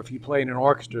Hall, or if you play in an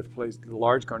orchestra that plays the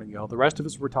large Carnegie Hall, the rest of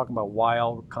us were talking about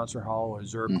Weil Concert Hall or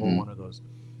Zirkel, one of those.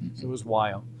 So it was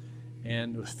Weil,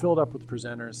 and it was filled up with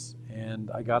presenters, and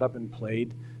I got up and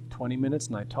played 20 minutes,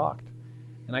 and I talked,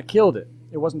 and I killed it.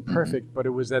 It wasn't perfect, but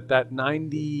it was at that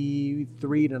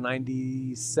 93 to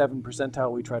 97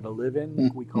 percentile we try to live in.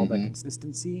 Like we call that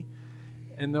consistency.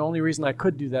 And the only reason I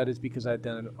could do that is because I'd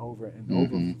done it over and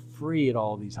over free at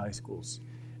all these high schools.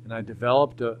 And I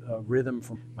developed a rhythm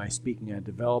from my speaking. I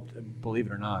developed, believe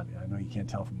it or not, I know you can't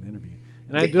tell from the interview,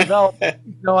 and I developed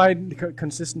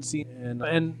consistency,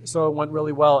 and so it went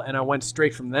really well. And I went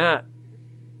straight from that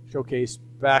showcase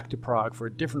back to Prague for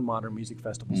a different modern music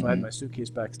festival. So I had my suitcase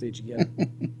backstage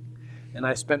again, and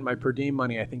I spent my per diem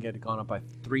money. I think it had gone up by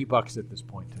 $3 at this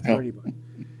point to $30.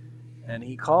 And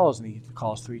he calls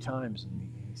 3 times, and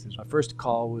he says, my first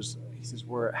call was, he says,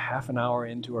 we're half an hour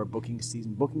into our booking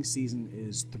season. Booking season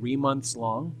is 3 months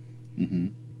long.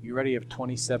 You already have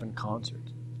 27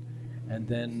 concerts. And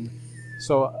then,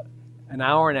 so an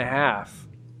hour and a half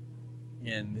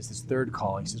in, this is third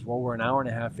call. He says, well, we're an hour and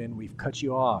a half in. We've cut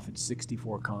you off at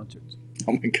 64 concerts.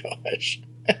 Oh my gosh.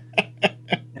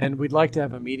 And we'd like to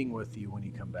have a meeting with you when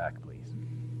you come back, please.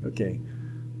 Okay.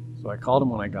 So I called him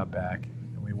when I got back,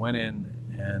 and we went in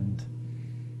and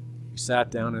we sat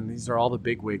down, and these are all the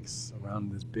bigwigs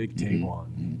around this big table.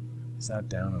 And sat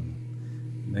down,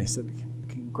 and they said,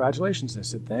 congratulations. I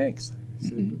said, thanks.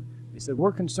 They said,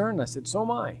 we're concerned. I said, so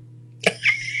am I.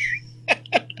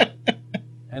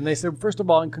 And they said, first of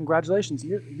all, and congratulations,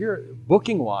 you're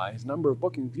booking-wise, number of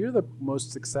bookings, you're the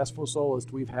most successful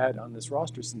soloist we've had on this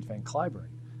roster since Van Cliburn.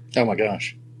 Oh my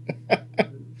gosh.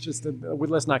 Just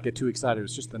let's not get too excited.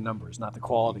 It's just the numbers, not the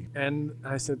quality. And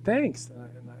I said, thanks.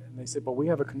 And they said, but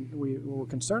we're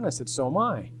concerned. I said, so am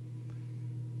I.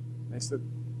 They said,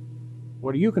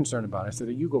 what are you concerned about? I said,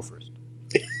 you go first.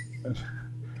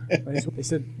 They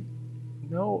said,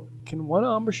 no, can one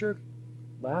embouchure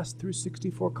last through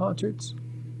 64 concerts?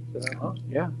 I said,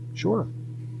 yeah, sure.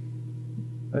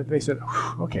 They said,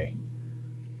 okay.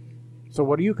 So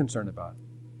what are you concerned about?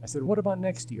 I said, what about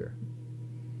next year?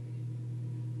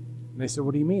 And they said,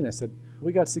 what do you mean? I said,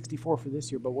 we got 64 for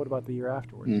this year, but what about the year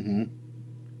afterwards? And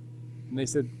they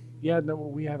said, yeah, no,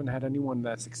 we haven't had anyone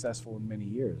that successful in many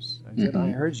years. I said, I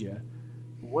heard you.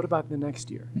 But what about the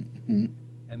next year?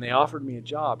 And they offered me a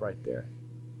job right there.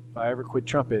 If I ever quit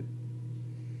trumpet,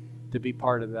 to be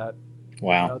part of that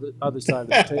Wow. other side of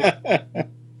the table.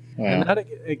 Wow. And that,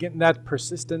 again, that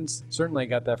persistence, certainly I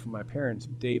got that from my parents.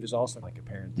 Dave is also like a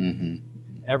parent. Mm-hmm.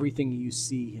 Everything you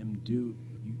see him do,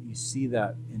 you see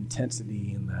that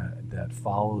intensity and that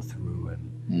follow through.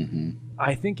 And Mm-hmm.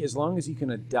 I think as long as you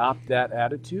can adopt that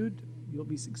attitude, you'll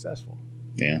be successful.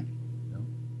 Yeah. You know?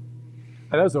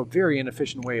 That was a very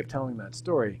inefficient way of telling that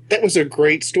story. That was a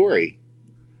great story.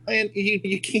 And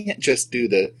you can't just do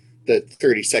the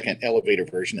 30-second elevator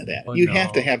version of that. Oh, You no.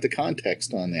 have to have the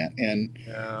context on that. And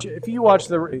If you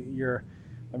watch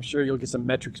I'm sure you'll get some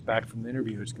metrics back from the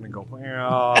interview. It's going to go,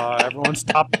 everyone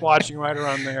stopped watching right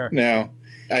around there. now,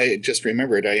 I just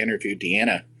remembered I interviewed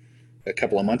Deanna a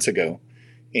couple of months ago,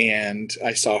 and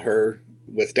I saw her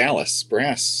with Dallas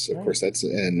Brass. Of course, that's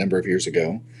a number of years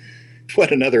ago.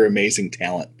 What another amazing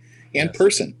talent and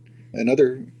person. And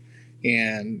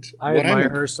I admire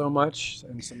her so much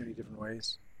in so many different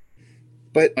ways.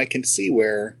 But I can see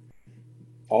where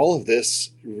all of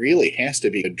this really has to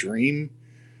be a dream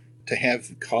to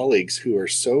have colleagues who are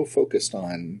so focused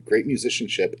on great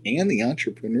musicianship and the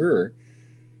entrepreneur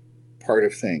part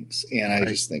of things. And I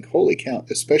just think, holy cow,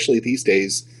 especially these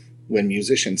days when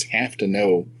musicians have to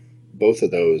know both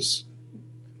of those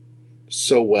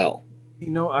so well.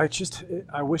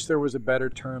 I wish there was a better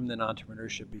term than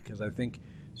entrepreneurship, because I think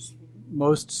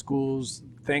most schools,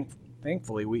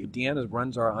 thankfully, Deanna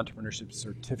runs our entrepreneurship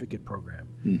certificate program.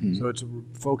 Mm-hmm. So it's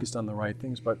focused on the right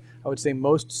things. But I would say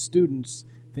most students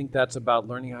think that's about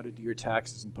learning how to do your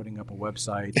taxes and putting up a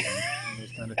website and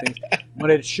those kind of things.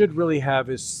 What it should really have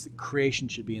is creation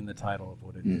should be in the title of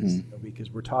what it is,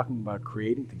 because we're talking about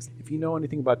creating things. If you know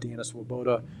anything about Deanna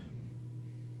Swoboda,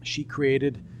 she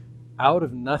created out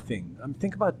of nothing.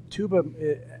 Think about tuba,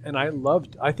 and I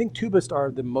think tubas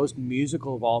are the most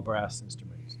musical of all brass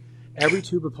instruments. Every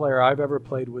tuba player I've ever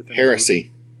played with.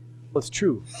 Heresy. Well, it's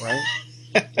true, right?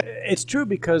 It's true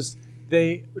because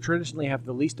they traditionally have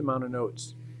the least amount of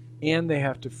notes, and they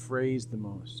have to phrase the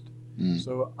most.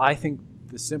 So I think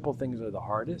the simple things are the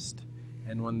hardest,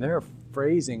 and when they're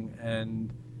phrasing,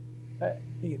 and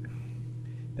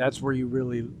that's where you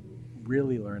really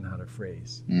learn how to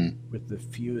phrase with the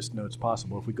fewest notes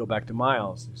possible. If we go back to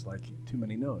Miles, it's like too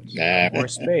many notes, more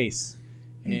space.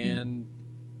 And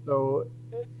so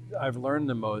I've learned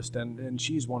the most, and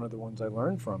she's one of the ones I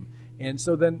learned from. And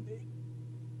so then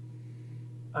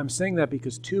I'm saying that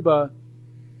because tuba,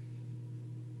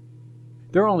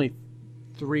 there are only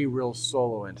 3 real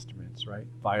solo instruments, right?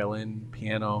 Violin,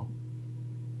 piano,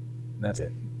 and that's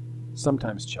it.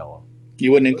 Sometimes cello.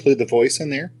 You wouldn't include the voice in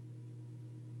there?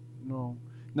 No,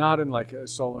 not in like a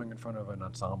soloing in front of an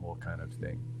ensemble kind of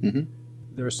thing. Mm-hmm.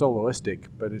 They're soloistic,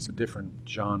 but it's a different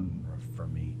genre for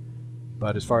me.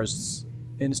 But as far as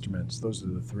instruments, those are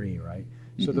the 3, right?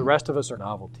 So the rest of us are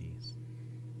novelties.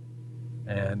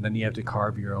 And then you have to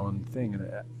carve your own thing.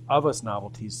 And of us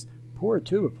novelties, poor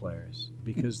tuba players,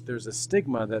 because there's a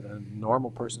stigma that a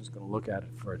normal person is going to look at it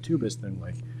for a tubist and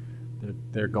like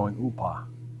they're going oopa.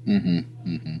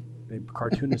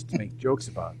 Cartoonists make jokes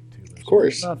about tubas. Of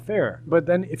course. It's not fair. But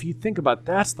then if you think about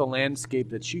that's the landscape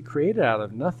that she created out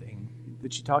of nothing.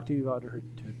 Did she talk to you about her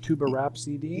tuba rap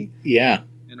CD? Yeah.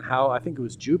 And how I think it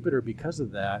was Jupiter, because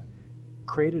of that,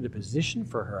 created a position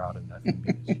for her out of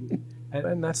nothing.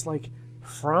 And that's like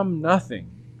from nothing.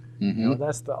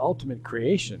 That's the ultimate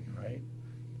creation, right?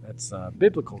 That's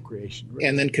biblical creation. Really.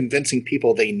 And then convincing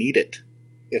people they need it.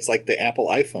 It's like the Apple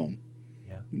iPhone.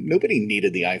 Yeah. Nobody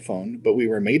needed the iPhone, but we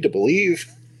were made to believe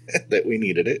that we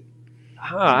needed it.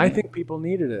 I think people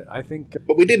needed it. I think,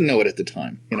 but we didn't know it at the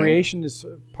time. Creation is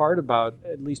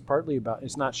at least partly about.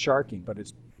 It's not sharking, but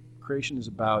creation is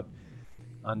about,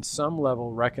 on some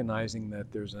level, recognizing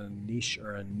that there's a niche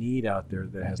or a need out there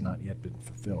that has not yet been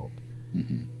fulfilled,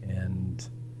 and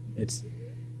it's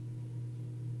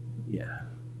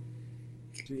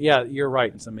you're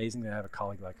right. It's amazing to have a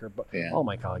colleague like her, but all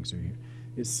my colleagues are here.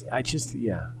 It's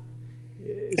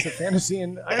a fantasy,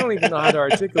 and I don't even know how to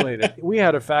articulate it. We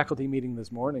had a faculty meeting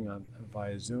this morning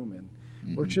via Zoom,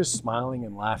 and we're just smiling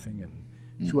and laughing, and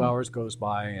 2 hours goes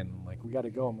by, and like, we got to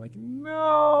go. I'm like,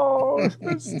 no,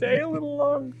 stay a little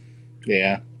longer.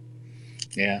 Yeah.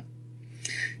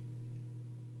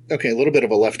 Okay, a little bit of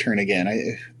a left turn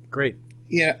again. Great.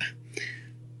 Yeah.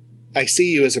 I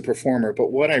see you as a performer,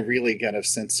 but what I really got a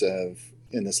sense of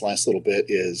in this last little bit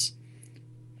is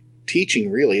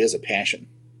teaching really is a passion.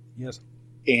 Yes.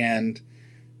 And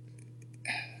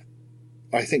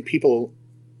I think people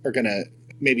are going to,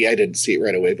 maybe I didn't see it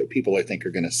right away, but people I think are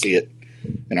going to see it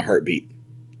in a heartbeat,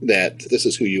 that this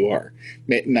is who you are.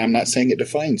 And I'm not saying it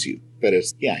defines you, but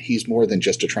he's more than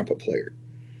just a trumpet player.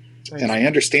 Nice. And I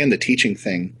understand the teaching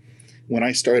thing. When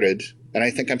I started, and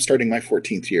I think I'm starting my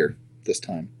 14th year this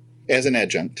time, as an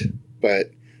adjunct,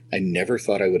 but I never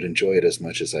thought I would enjoy it as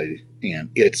much as I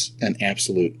am. It's an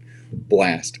absolute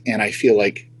blast, and I feel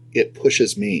like it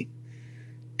pushes me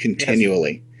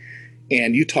continually. Yes.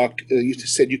 And you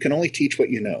said you can only teach what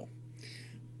you know.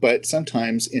 But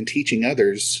sometimes in teaching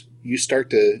others, you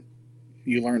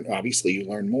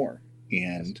learn more.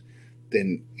 And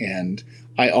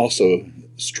I also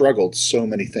struggled with so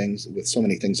many things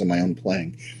in my own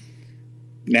playing.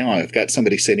 Now I've got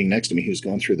somebody sitting next to me who's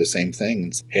going through the same thing.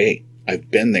 And say, hey,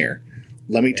 I've been there.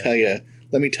 Let me tell you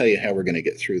how we're going to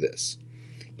get through this.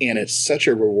 And it's such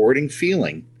a rewarding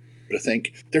feeling to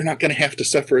think they're not going to have to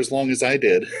suffer as long as I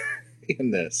did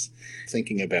in this.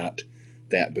 Thinking about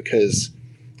that, because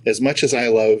as much as I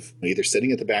love either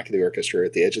sitting at the back of the orchestra or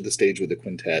at the edge of the stage with the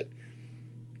quintet,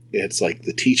 it's like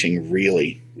the teaching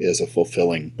really is a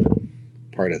fulfilling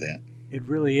part of that. It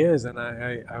really is, and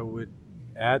I would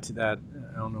add to that,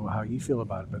 I don't know how you feel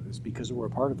about it, but it's because we're a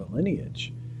part of a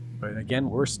lineage. But again,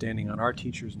 we're standing on our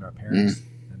teachers and our parents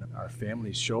and our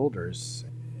families' shoulders,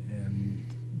 and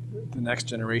the next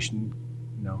generation,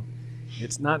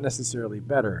 it's not necessarily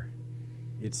better.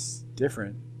 It's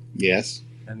different. Yes.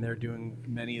 And they're doing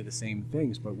many of the same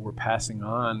things, but we're passing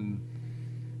on,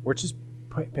 we're just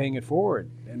paying it forward.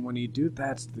 And when you do,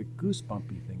 that's the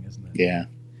goosebumpy thing, isn't it? Yeah.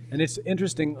 And it's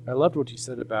interesting. I loved what you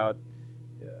said about,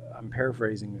 I'm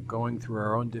paraphrasing, going through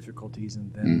our own difficulties,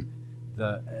 and then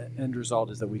the end result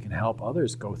is that we can help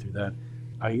others go through that.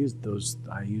 I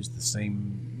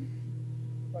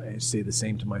say the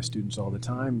same to my students all the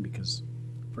time, because,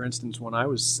 for instance, when I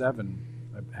was 7,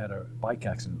 I had a bike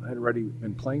accident. I had already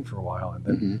been playing for a while, and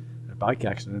then a bike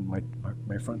accident,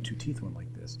 my front 2 teeth went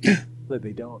like this.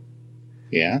 They don't.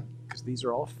 Yeah. Because these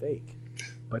are all fake.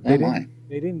 But they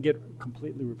didn't get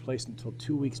completely replaced until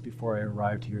 2 weeks before I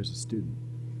arrived here as a student.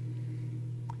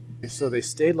 So they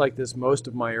stayed like this most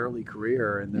of my early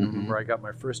career, and then remember I got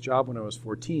my first job when I was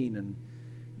 14, and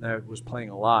I was playing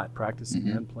a lot, practicing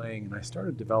and playing, and I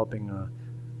started developing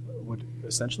what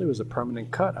essentially was a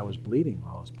permanent cut. I was bleeding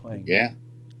while I was playing. Yeah.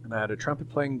 And I had a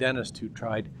trumpet-playing dentist who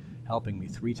tried helping me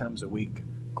 3 times a week,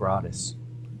 gratis,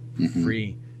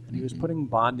 free. And he was putting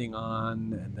bonding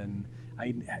on, and then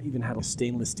I even had a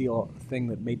stainless steel thing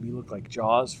that made me look like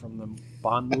Jaws from the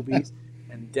Bond movies,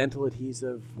 and dental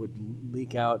adhesive would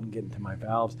leak out and get into my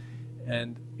valves.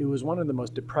 And it was one of the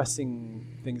most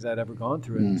depressing things I'd ever gone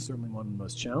through, and certainly one of the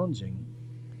most challenging.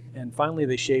 And finally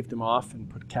they shaved them off and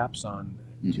put caps on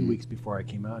 2 weeks before I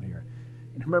came out here.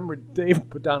 And I remember Dave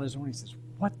put down his horn, he says,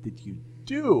 "What did you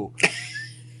do?"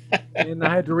 And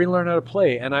I had to relearn how to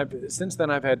play. And since then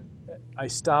I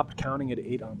stopped counting at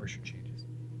 8 embouchure changes.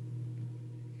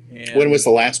 And when was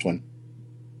the last one?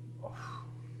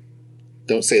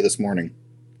 Don't say this morning.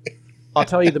 I'll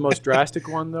tell you the most drastic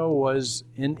one, though, was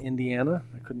in Indiana.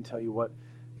 I couldn't tell you what.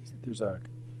 There's a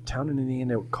town in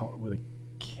Indiana with a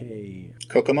K.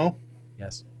 Kokomo?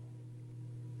 Yes.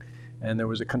 And there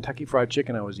was a Kentucky Fried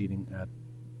Chicken I was eating at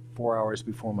 4 hours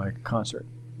before my concert.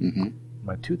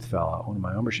 My tooth fell out. One of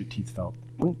my embouchure teeth fell.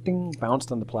 Ding, ding,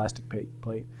 bounced on the plastic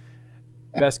plate.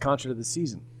 Best concert of the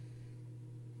season.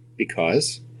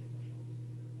 Because?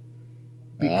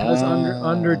 Because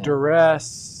under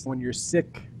duress, when you're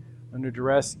sick, under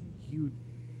duress, you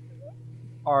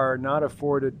are not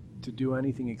afforded to do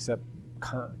anything except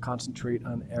concentrate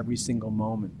on every single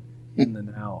moment in the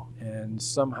now. And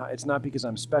somehow, it's not because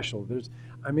I'm special.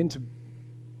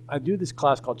 I do this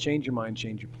class called Change Your Mind,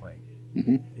 Change Your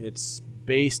Playing. It's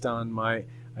based on I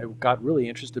got really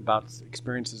interested about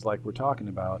experiences like we're talking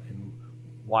about, and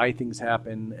why things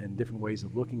happen, and different ways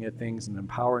of looking at things and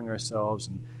empowering ourselves.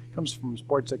 And it comes from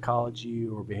sports psychology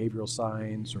or behavioral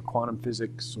science or quantum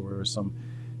physics or some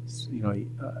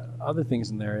other things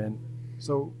in there. And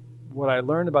so what I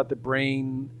learned about the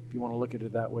brain, if you want to look at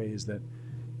it that way, is that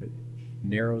it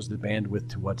narrows the bandwidth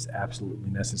to what's absolutely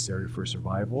necessary for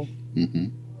survival.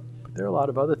 But there are a lot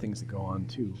of other things that go on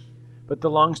too. But the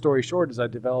long story short is I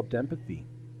developed empathy.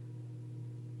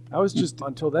 I was just,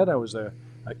 until then, I was a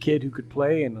kid who could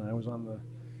play, and I was on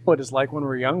what it's like when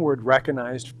we're young, we're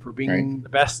recognized for being the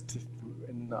best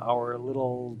in our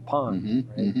little pond.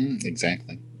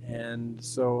 Exactly. And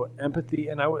so empathy,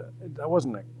 and I'm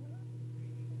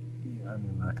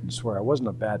not going to swear, I wasn't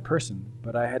a bad person,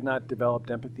 but I had not developed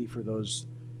empathy for those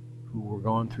who were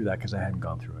going through that because I hadn't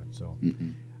gone through it. So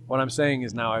what I'm saying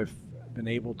is now I've been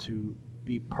able to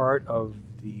be part of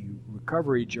the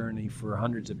recovery journey for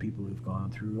hundreds of people who've gone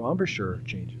through embouchure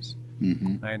changes.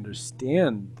 I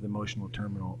understand the emotional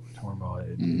turmoil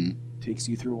it takes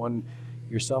you through when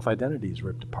your self-identity is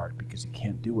ripped apart because you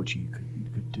can't do what you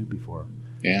could do before.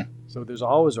 Yeah. So there's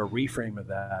always a reframe of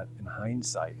that in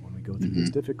hindsight when we go through those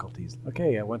difficulties.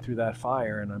 Okay, I went through that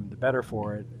fire and I'm the better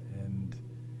for it. And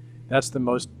that's the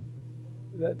most,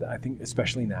 I think,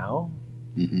 especially now,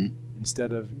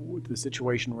 instead of the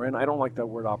situation we're in. I don't like that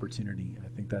word opportunity. I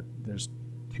think that there's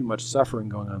too much suffering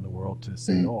going on in the world to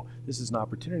say, oh, this is an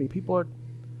opportunity. People are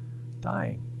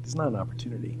dying. It's not an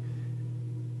opportunity.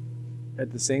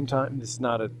 At the same time, this is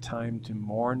not a time to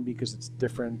mourn because it's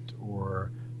different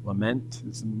or lament.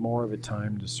 It's more of a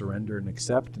time to surrender and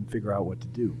accept and figure out what to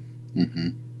do.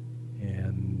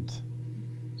 And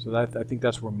so that, I think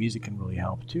that's where music can really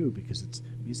help too, because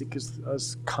music is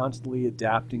us constantly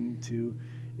adapting to.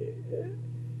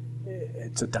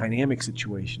 It's a dynamic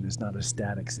situation. It's not a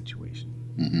static situation.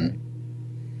 Right?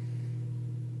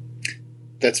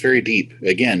 That's very deep.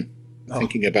 Again,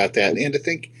 thinking about that, and to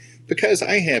think, because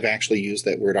I have actually used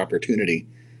that word opportunity.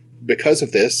 Because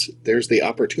of this, there's the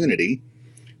opportunity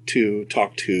to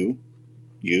talk to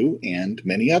you and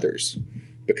many others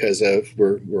because of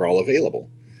we're all available.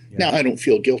 Now, I don't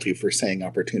feel guilty for saying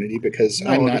opportunity because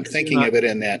I'm not thinking of it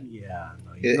in that. Yeah,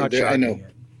 no, you're not sharpening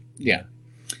it. Yeah.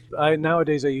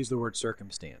 Nowadays, I use the word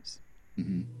circumstance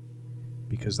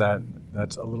because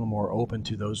that's a little more open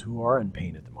to those who are in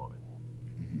pain at the moment.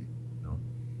 No?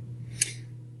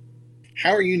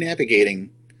 How are you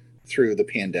navigating through the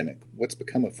pandemic? What's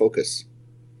become a focus?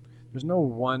 There's no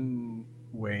one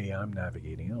way I'm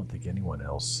navigating. I don't think anyone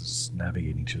else is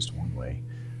navigating just one way.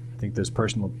 I think there's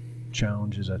personal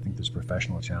challenges. I think there's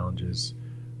professional challenges.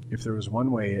 If there was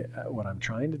one way, what I'm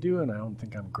trying to do, and I don't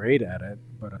think I'm great at it,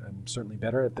 but I'm certainly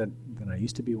better at that than I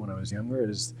used to be when I was younger,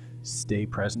 is stay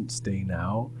present, stay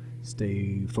now,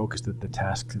 stay focused at the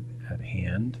task at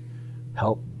hand,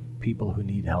 help people who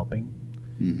need helping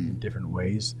in different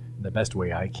ways, in the best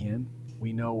way I can.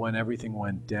 We know when everything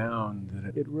went down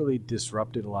that it really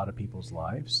disrupted a lot of people's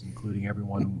lives, including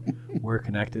everyone we're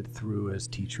connected through as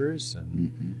teachers,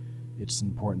 and it's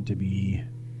important to be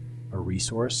a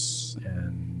resource.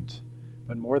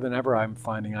 But more than ever, I'm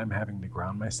finding I'm having to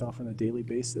ground myself on a daily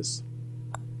basis.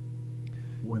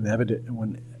 When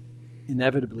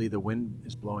inevitably the wind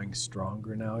is blowing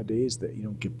stronger nowadays, that you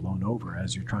don't get blown over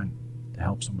as you're trying to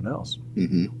help someone else.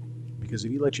 Because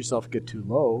if you let yourself get too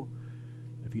low,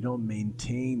 if you don't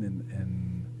maintain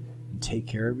and take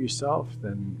care of yourself,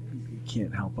 then you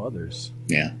can't help others.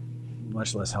 Yeah.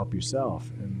 Much less help yourself.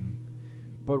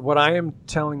 But what I am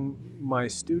telling my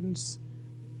students,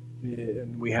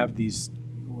 and we have these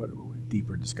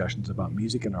deeper discussions about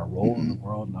music and our role in the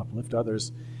world and uplift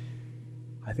others,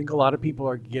 I think a lot of people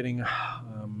are getting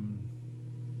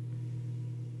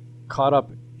caught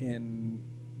up in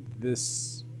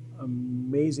this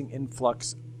amazing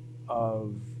influx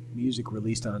of music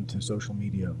released onto social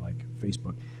media like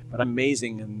Facebook. But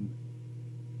amazing, and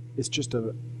it's just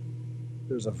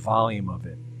there's a volume of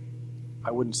it.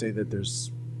 I wouldn't say that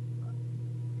there's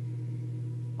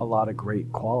a lot of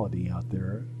great quality out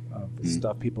there of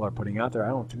stuff people are putting out there. I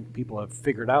don't think people have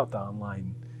figured out the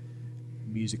online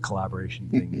music collaboration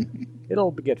thing.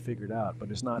 It'll get figured out,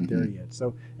 but it's not there yet.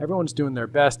 So everyone's doing their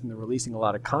best and they're releasing a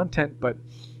lot of content, but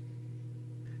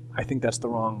I think that's the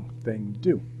wrong thing to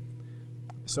do.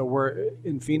 So we're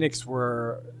in Phoenix.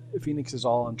 Phoenix is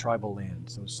all on tribal land.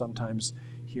 So sometimes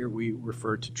here we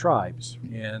refer to tribes,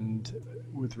 and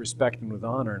with respect and with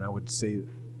honor. And I would say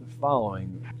the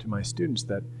following to my students,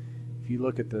 that if you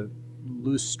look at the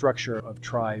loose structure of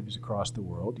tribes across the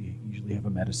world, you usually have a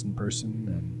medicine person,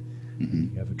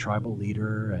 and you have a tribal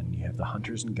leader, and you have the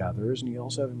hunters and gatherers, and you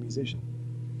also have a musician.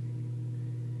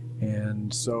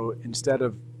 And so instead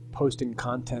of posting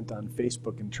content on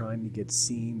Facebook and trying to get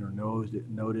seen or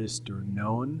noticed or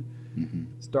known,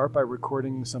 start by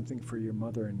recording something for your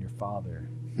mother and your father.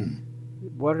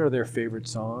 What are their favorite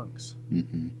songs?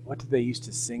 What did they used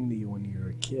to sing to you when you were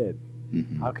a kid?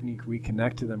 How can you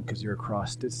reconnect to them because you're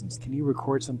across distance? Can you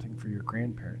record something for your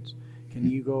grandparents? Can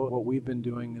you go, what we've been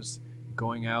doing is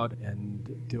going out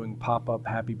and doing pop-up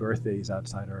happy birthdays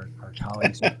outside our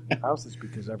colleagues' houses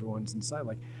because everyone's inside.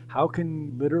 Like, how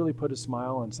can literally put a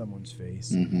smile on someone's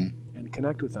face and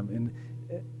connect with them?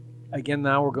 And again,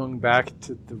 now we're going back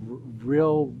to the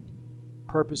real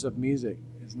purpose of music.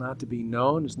 It's not to be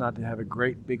known. It's not to have a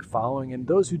great big following. And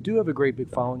those who do have a great big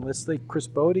following, let's say Chris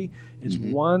Bodie, it's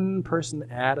one person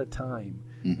at a time.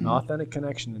 An authentic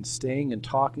connection, and staying and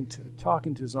talking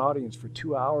to his audience for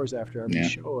 2 hours after every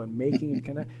show, and making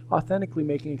a authentically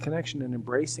making a connection and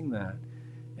embracing that.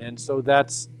 And so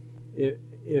that's,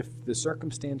 if the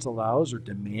circumstance allows or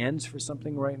demands for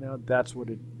something right now, that's what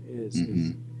it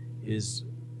is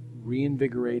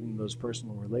reinvigorating those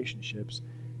personal relationships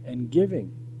and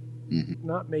giving.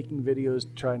 Not making videos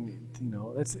trying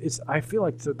to, I feel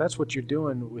like that's what you're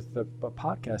doing with the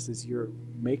podcast is you're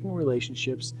making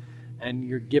relationships and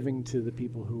you're giving to the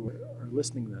people who are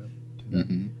listening to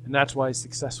them. And that's why it's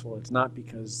successful. It's not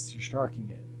because you're sharking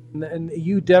it. And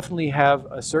you definitely have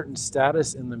a certain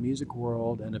status in the music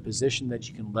world and a position that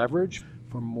you can leverage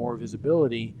for more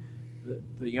visibility.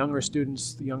 The younger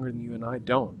students, the younger than you and I,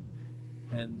 don't.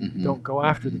 And don't go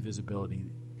after the visibility.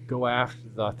 Go after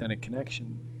the authentic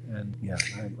connection. And yeah,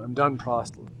 I'm done.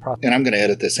 And I'm going to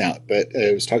edit this out, but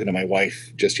I was talking to my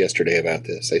wife just yesterday about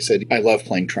this. I said, I love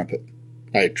playing trumpet.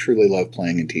 I truly love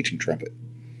playing and teaching trumpet.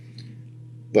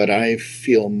 But I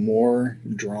feel more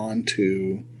drawn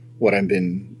to what I've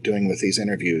been doing with these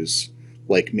interviews.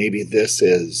 Like maybe this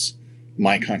is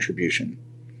my contribution.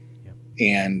 Yeah.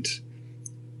 And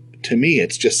to me,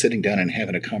 it's just sitting down and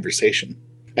having a conversation.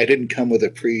 I didn't come with a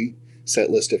preset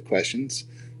list of questions.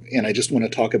 And I just want to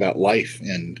talk about life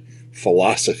and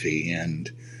philosophy.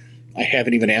 And I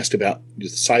haven't even asked about the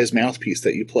size mouthpiece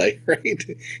that you play, right?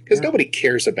 Because nobody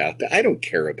cares about that. I don't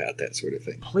care about that sort of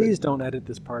thing. Please don't edit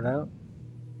this part out.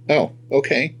 Oh,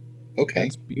 okay. Okay.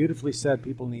 That's beautifully said.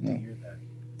 People need to hear that.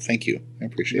 Thank you. I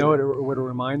appreciate it. What it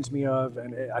reminds me of,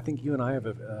 and I think you and I have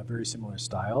a very similar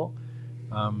style.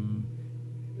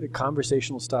 The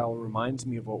conversational style reminds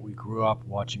me of what we grew up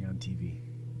watching on TV.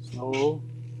 Slow,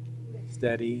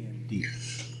 steady, and deep.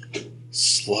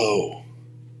 Slow.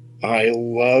 I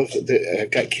love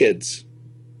I've got kids,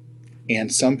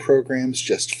 and some programs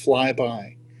just fly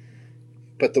by.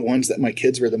 But the ones that my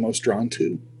kids were the most drawn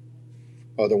to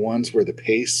are the ones where the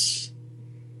pace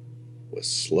was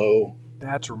slow.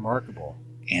 That's remarkable.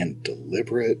 And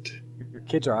deliberate. Your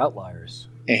kids are outliers.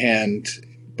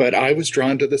 But I was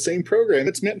drawn to the same program.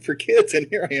 It's meant for kids, and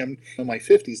here I am in my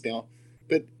 50s now.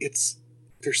 But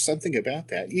there's something about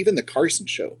that. Even the Carson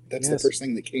show. That's the first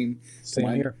thing that came to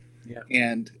mind. Here.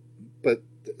 Yeah. But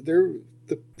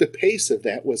the pace of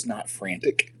that was not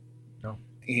frantic. No.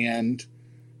 And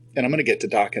I'm going to get to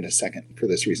Doc in a second for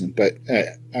this reason. But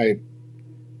I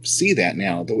see that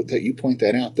now that you point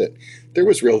that out, that there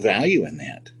was real value in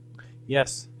that.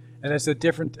 Yes. And it's a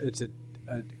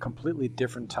completely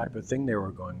different type of thing they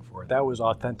were going for. That was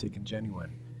authentic and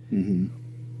genuine. Mm-hmm.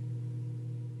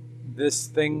 This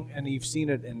thing, and you've seen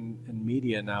it in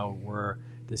media now, where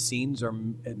the scenes are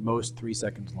at most 3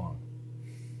 seconds long.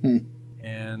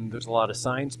 And there's a lot of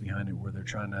science behind it where they're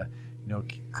trying to,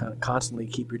 constantly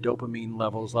keep your dopamine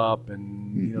levels up,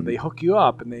 and they hook you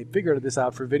up, and they figured this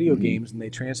out for video games, and they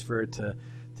transfer it to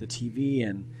TV,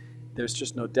 and there's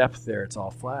just no depth there. It's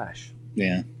all flash.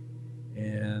 Yeah.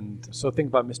 And so think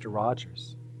about Mr.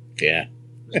 Rogers. Yeah.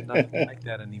 There's nothing like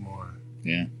that anymore.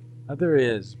 Yeah. There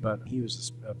is, but he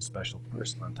was a special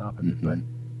person on top of it. But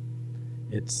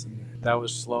that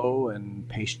was slow and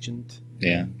patient.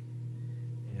 Yeah.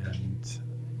 And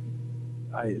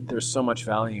there's so much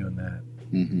value in that.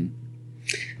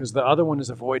 Because the other one is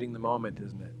avoiding the moment,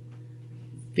 isn't it?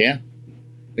 Yeah.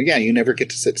 But yeah, you never get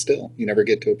to sit still. You never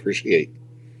get to appreciate.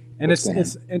 And it's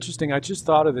interesting. I just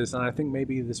thought of this, and I think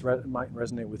maybe this might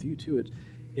resonate with you too.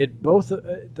 It both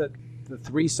the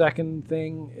 3 second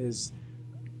thing is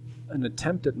an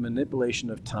attempt at manipulation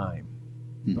of time,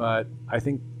 but I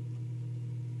think,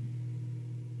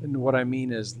 and what I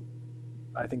mean is,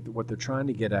 I think that what they're trying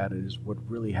to get at is what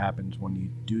really happens when you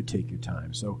do take your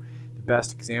time. So the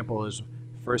best example is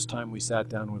the first time we sat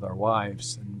down with our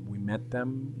wives and we met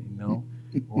them,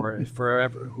 or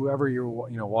whoever you're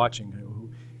watching,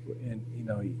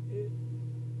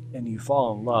 and you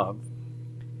fall in love,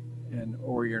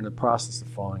 or you're in the process of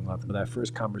falling in love. But that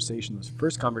first conversation,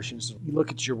 you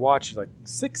look at your watch, you're like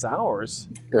 6 hours,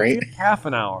 right? Half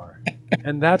an hour,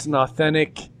 and that's an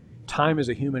authentic. Time is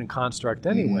a human construct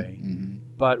anyway.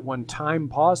 But when time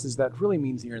pauses, that really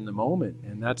means you're in the moment,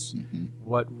 and that's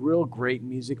what real great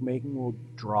music making will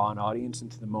draw an audience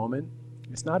into the moment.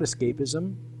 It's not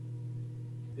escapism;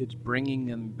 it's bringing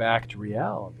them back to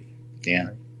reality. Yeah.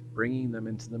 Right? Bringing them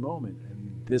into the moment,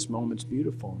 and this moment's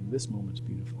beautiful, and this moment's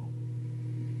beautiful.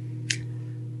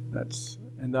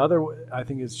 And the other, I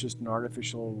think, is just an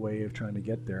artificial way of trying to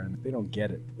get there, and they don't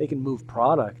get it. They can move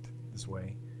product this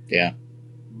way, yeah,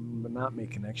 but not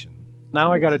make connection.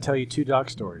 Now I got to tell you 2 Doc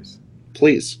stories.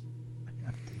 Please.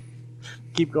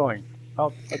 Keep going.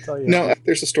 I'll tell you. No,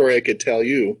 there's a story I could tell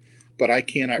you, but I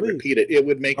cannot repeat it. It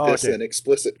would make this an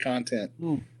explicit content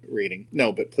reading.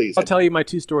 No, but please. I'll tell you my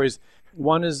 2 stories.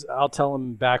 One is I'll tell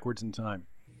them backwards in time.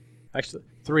 Actually,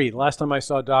 3. The last time I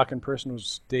saw Doc in person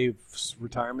was Dave's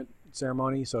retirement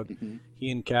ceremony. So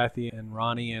he and Kathy and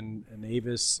Ronnie and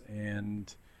Avis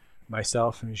and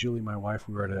myself and Julie, my wife,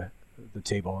 we were at the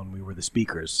table, and we were the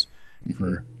speakers.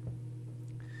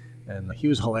 And he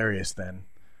was hilarious then.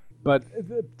 But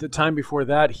the time before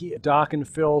that, Doc and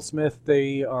Phil Smith,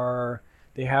 they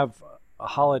have a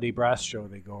holiday brass show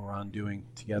they go around doing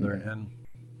together. Mm-hmm. And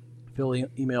Phil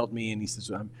emailed me and he says,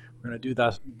 we're going to do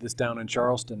this down in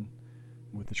Charleston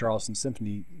with the Charleston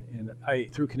Symphony. And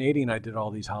through Canadian, I did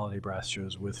all these holiday brass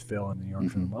shows with Phil and the New York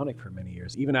mm-hmm. Philharmonic for many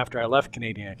years. Even after I left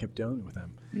Canadian, I kept doing it with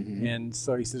them. Mm-hmm. And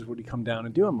so he says, would you come down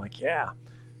and do it? I'm like, yeah.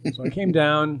 So I came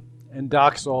down, and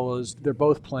Doc solos, they're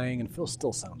both playing, and Phil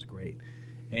still sounds great.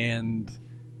 And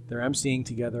they're emceeing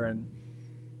together, and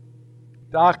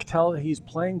Doc he's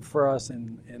playing for us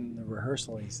in the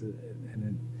rehearsal. He said,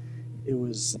 and it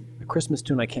was a Christmas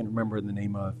tune I can't remember the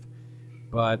name of,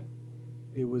 but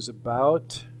it was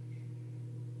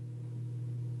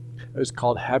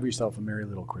called "Have Yourself a Merry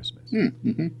Little Christmas."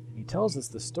 Mm-hmm. He tells us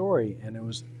the story, and it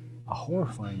was a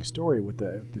horrifying story. What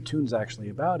the tune's actually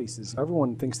about. He says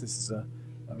everyone thinks this is a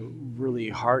really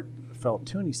heartfelt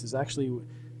tune. He says actually,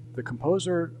 the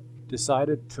composer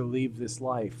decided to leave this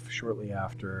life shortly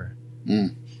after,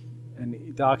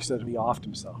 and Doc said he offed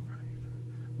himself.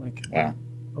 I'm like, wow.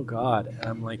 Oh God! And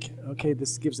I'm like, okay,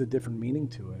 this gives a different meaning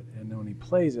to it. And when he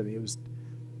plays it, it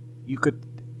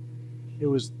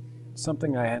was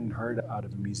something I hadn't heard out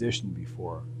of a musician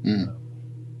before.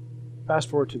 Fast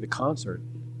forward to the concert,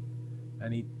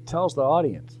 and he tells the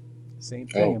audience the same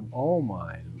thing. Oh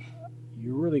my,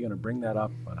 you're really going to bring that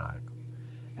up on article.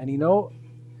 And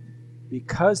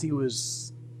because he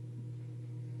was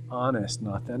honest and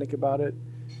authentic about it,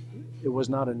 it was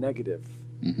not a negative.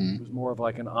 Mm-hmm. It was more of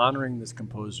like an honoring this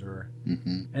composer.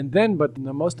 Mm-hmm. And then, but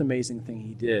the most amazing thing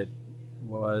he did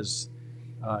was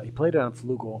he played it on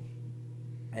flugel,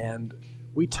 and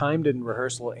we timed it in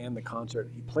rehearsal and the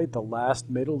concert. He played the last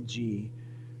middle G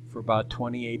for about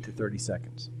 28 to 30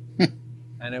 seconds.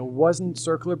 And it wasn't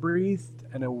circular breathed,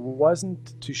 and it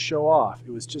wasn't to show off.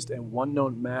 It was just a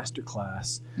one-note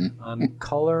masterclass on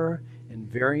color and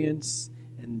variance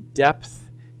and depth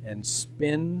and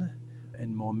spin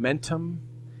and momentum.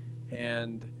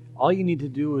 And all you need to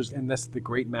do is, and that's the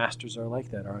great masters are like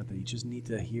that, aren't they? You just need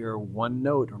to hear one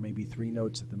note or maybe three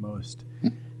notes at the most.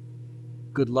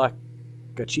 Good luck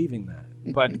achieving that,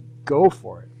 but go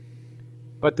for it.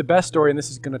 But the best story, and this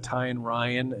is going to tie in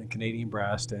Ryan and Canadian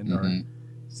Brass to end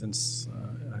since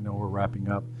I know we're wrapping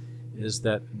up, is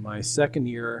that in my second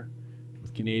year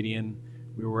with Canadian,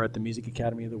 we were at the Music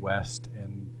Academy of the West,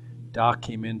 and Doc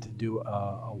came in to do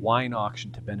a wine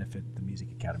auction to benefit the Music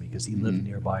Academy because he lived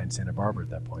nearby in Santa Barbara at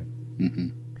that point. Mm-hmm.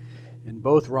 And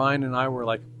both Ryan and I were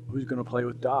like, who's going to play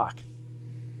with Doc?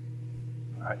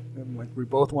 We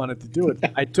both wanted to do it.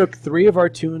 I took 3 of our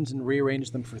tunes and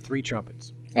rearranged them for 3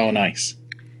 trumpets. Oh, nice.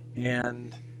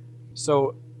 And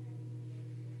so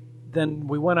then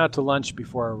we went out to lunch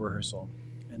before our rehearsal,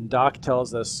 and Doc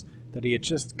tells us that he had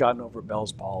just gotten over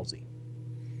Bell's palsy.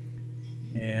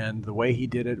 And the way he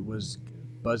did it was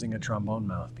buzzing a trombone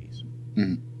mouthpiece.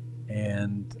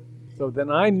 And so then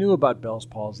I knew about Bell's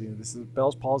palsy.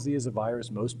 Bell's palsy is a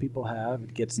virus most people have.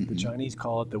 It gets the Chinese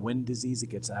call it the wind disease. It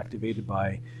gets activated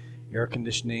by air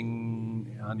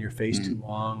conditioning on your face too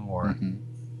long,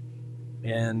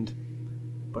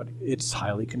 but it's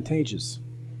highly contagious.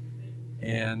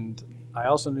 And I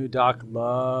also knew Doc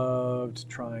loved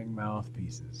trying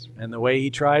mouthpieces. And the way he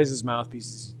tries his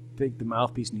mouthpieces, you take the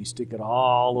mouthpiece and you stick it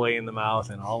all the way in the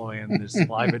mouth and all the way in, there's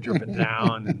saliva dripping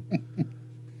down. And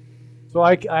so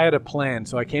I had a plan.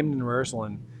 So I came to rehearsal,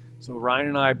 and so Ryan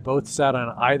and I both sat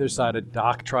on either side of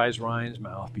Doc tries Ryan's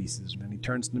mouthpieces. And he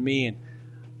turns to me, and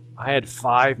I had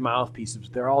 5 mouthpieces.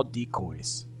 They're all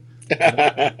decoys.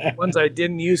 The ones I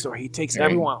didn't use, so he takes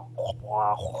everyone,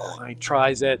 and he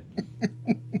tries it.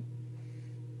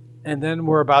 And then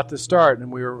we're about to start,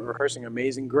 and we were rehearsing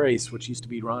Amazing Grace, which used to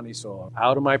be Ronnie's solo.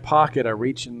 Out of my pocket, I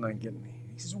reach and I get,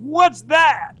 he says, "What's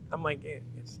that?" I'm like,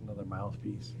 "It's another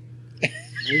mouthpiece." And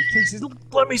he says,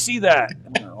 "Let me see that."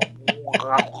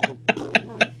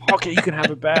 Okay, you can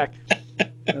have it back.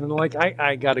 And I'm like,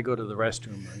 I got to go to the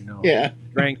restroom. Yeah.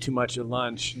 Drank too much at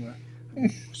lunch.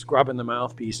 Scrubbing the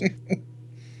mouthpiece.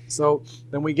 So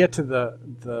then we get to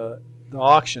the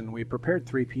auction. We prepared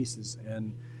 3 pieces,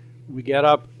 and we get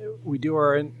up, we do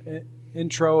our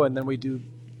intro, and then we do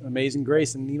Amazing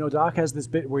Grace. And Doc has this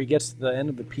bit where he gets to the end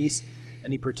of the piece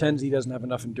and he pretends he doesn't have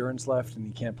enough endurance left and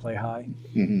he can't play high.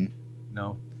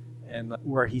 And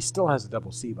where he still has a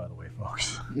double C, by the way,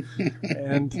 folks.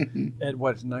 And at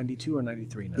what, 92 or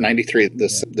 93 now? 93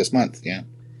 this month, yeah.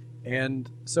 And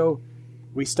so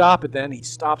we stop it then. He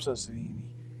stops us and he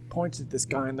points at this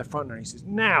guy in the front and he says,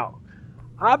 "Now,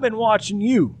 I've been watching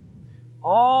you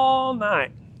all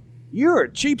night. You're a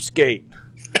cheapskate.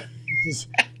 He says,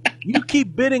 you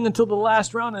keep bidding until the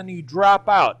last round and you drop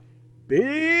out.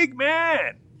 big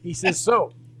man. He says,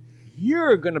 so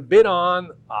you're going to bid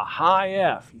on a high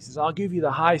F. He says, I'll give you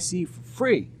the high C for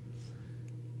free.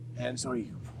 And so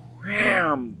he,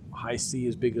 wham, high C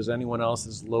as big as anyone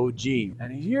else's, low G.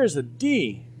 And here's a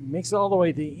D. He makes it all the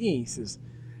way to E. He says,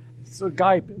 so he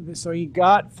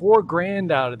got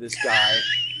 $4,000 out of this guy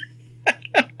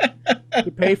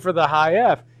to pay for the high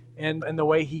F. And the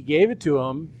way he gave it to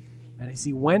him, and as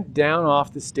he went down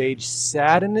off the stage,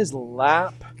 sat in his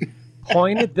lap,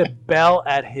 pointed the bell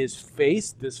at his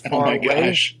face this far away.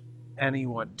 Gosh. And he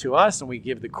went to us, and we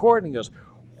give the chord, and he goes,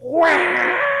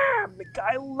 wham! The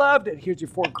guy loved it. Here's your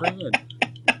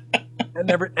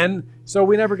 $4,000. And so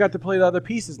we never got to play the other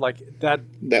pieces like that.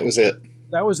 That was it.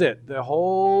 That was it. The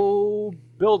whole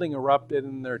building erupted,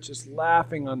 and they're just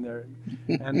laughing on there.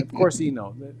 And of course, it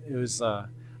was.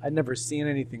 I'd never seen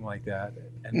anything like that,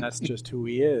 and that's just who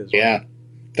he is. Yeah, right?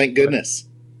 Thank goodness.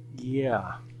 But,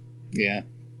 yeah. Yeah.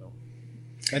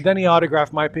 And then he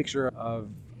autographed my picture of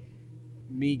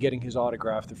me getting his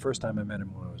autograph the first time I met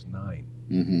him when I was 9.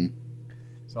 Mm-hmm.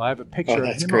 So I have a picture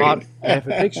of him. I have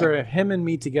a picture of him and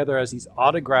me together as he's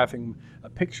autographing a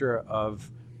picture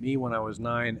of me when I was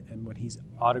 9, and when he's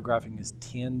autographing his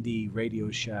TND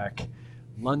Radio Shack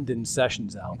London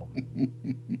Sessions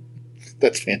album.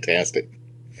 That's fantastic.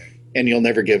 And you'll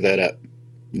never give that up.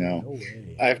 No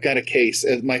way. I've got a case.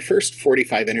 My first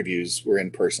 45 interviews were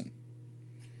in person.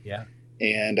 Yeah.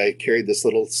 And I carried this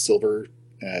little silver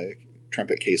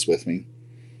trumpet case with me,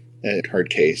 a hard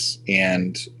case,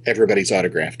 and everybody's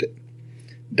autographed it.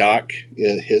 Doc,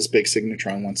 his big signature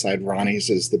on one side, Ronnie's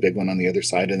is the big one on the other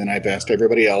side, and then I've asked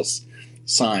everybody else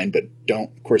sign, but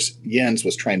don't. Of course, Jens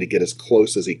was trying to get as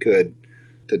close as he could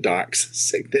to Doc's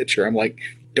signature. I'm like,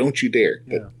 don't you dare.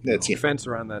 But that's fence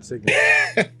around that signature.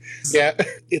 Yeah,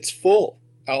 it's full.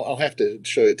 I'll have to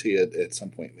show it to you at some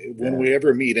point when we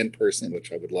ever meet in person,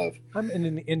 which I would love. I'm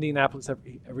in Indianapolis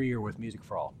every year with Music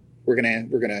for All. We're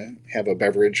gonna have a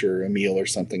beverage or a meal or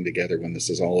something together when this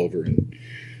is all over,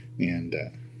 and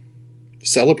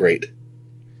celebrate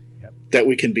that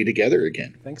we can be together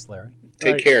again. Thanks, Larry.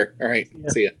 Take care. All right.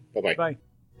 See ya. Bye-bye. Bye.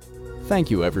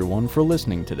 Thank you, everyone, for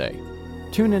listening today.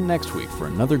 Tune in next week for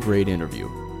another great interview.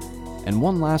 And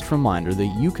one last reminder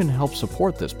that you can help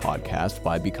support this podcast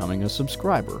by becoming a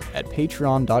subscriber at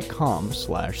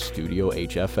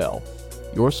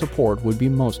patreon.com/studiohfl. Your support would be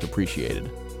most appreciated.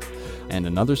 And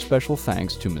another special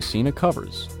thanks to Messina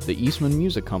Covers, the Eastman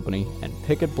Music Company, and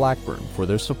Pickett Blackburn for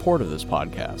their support of this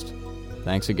podcast.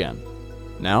 Thanks again.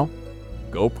 Now,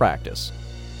 go practice.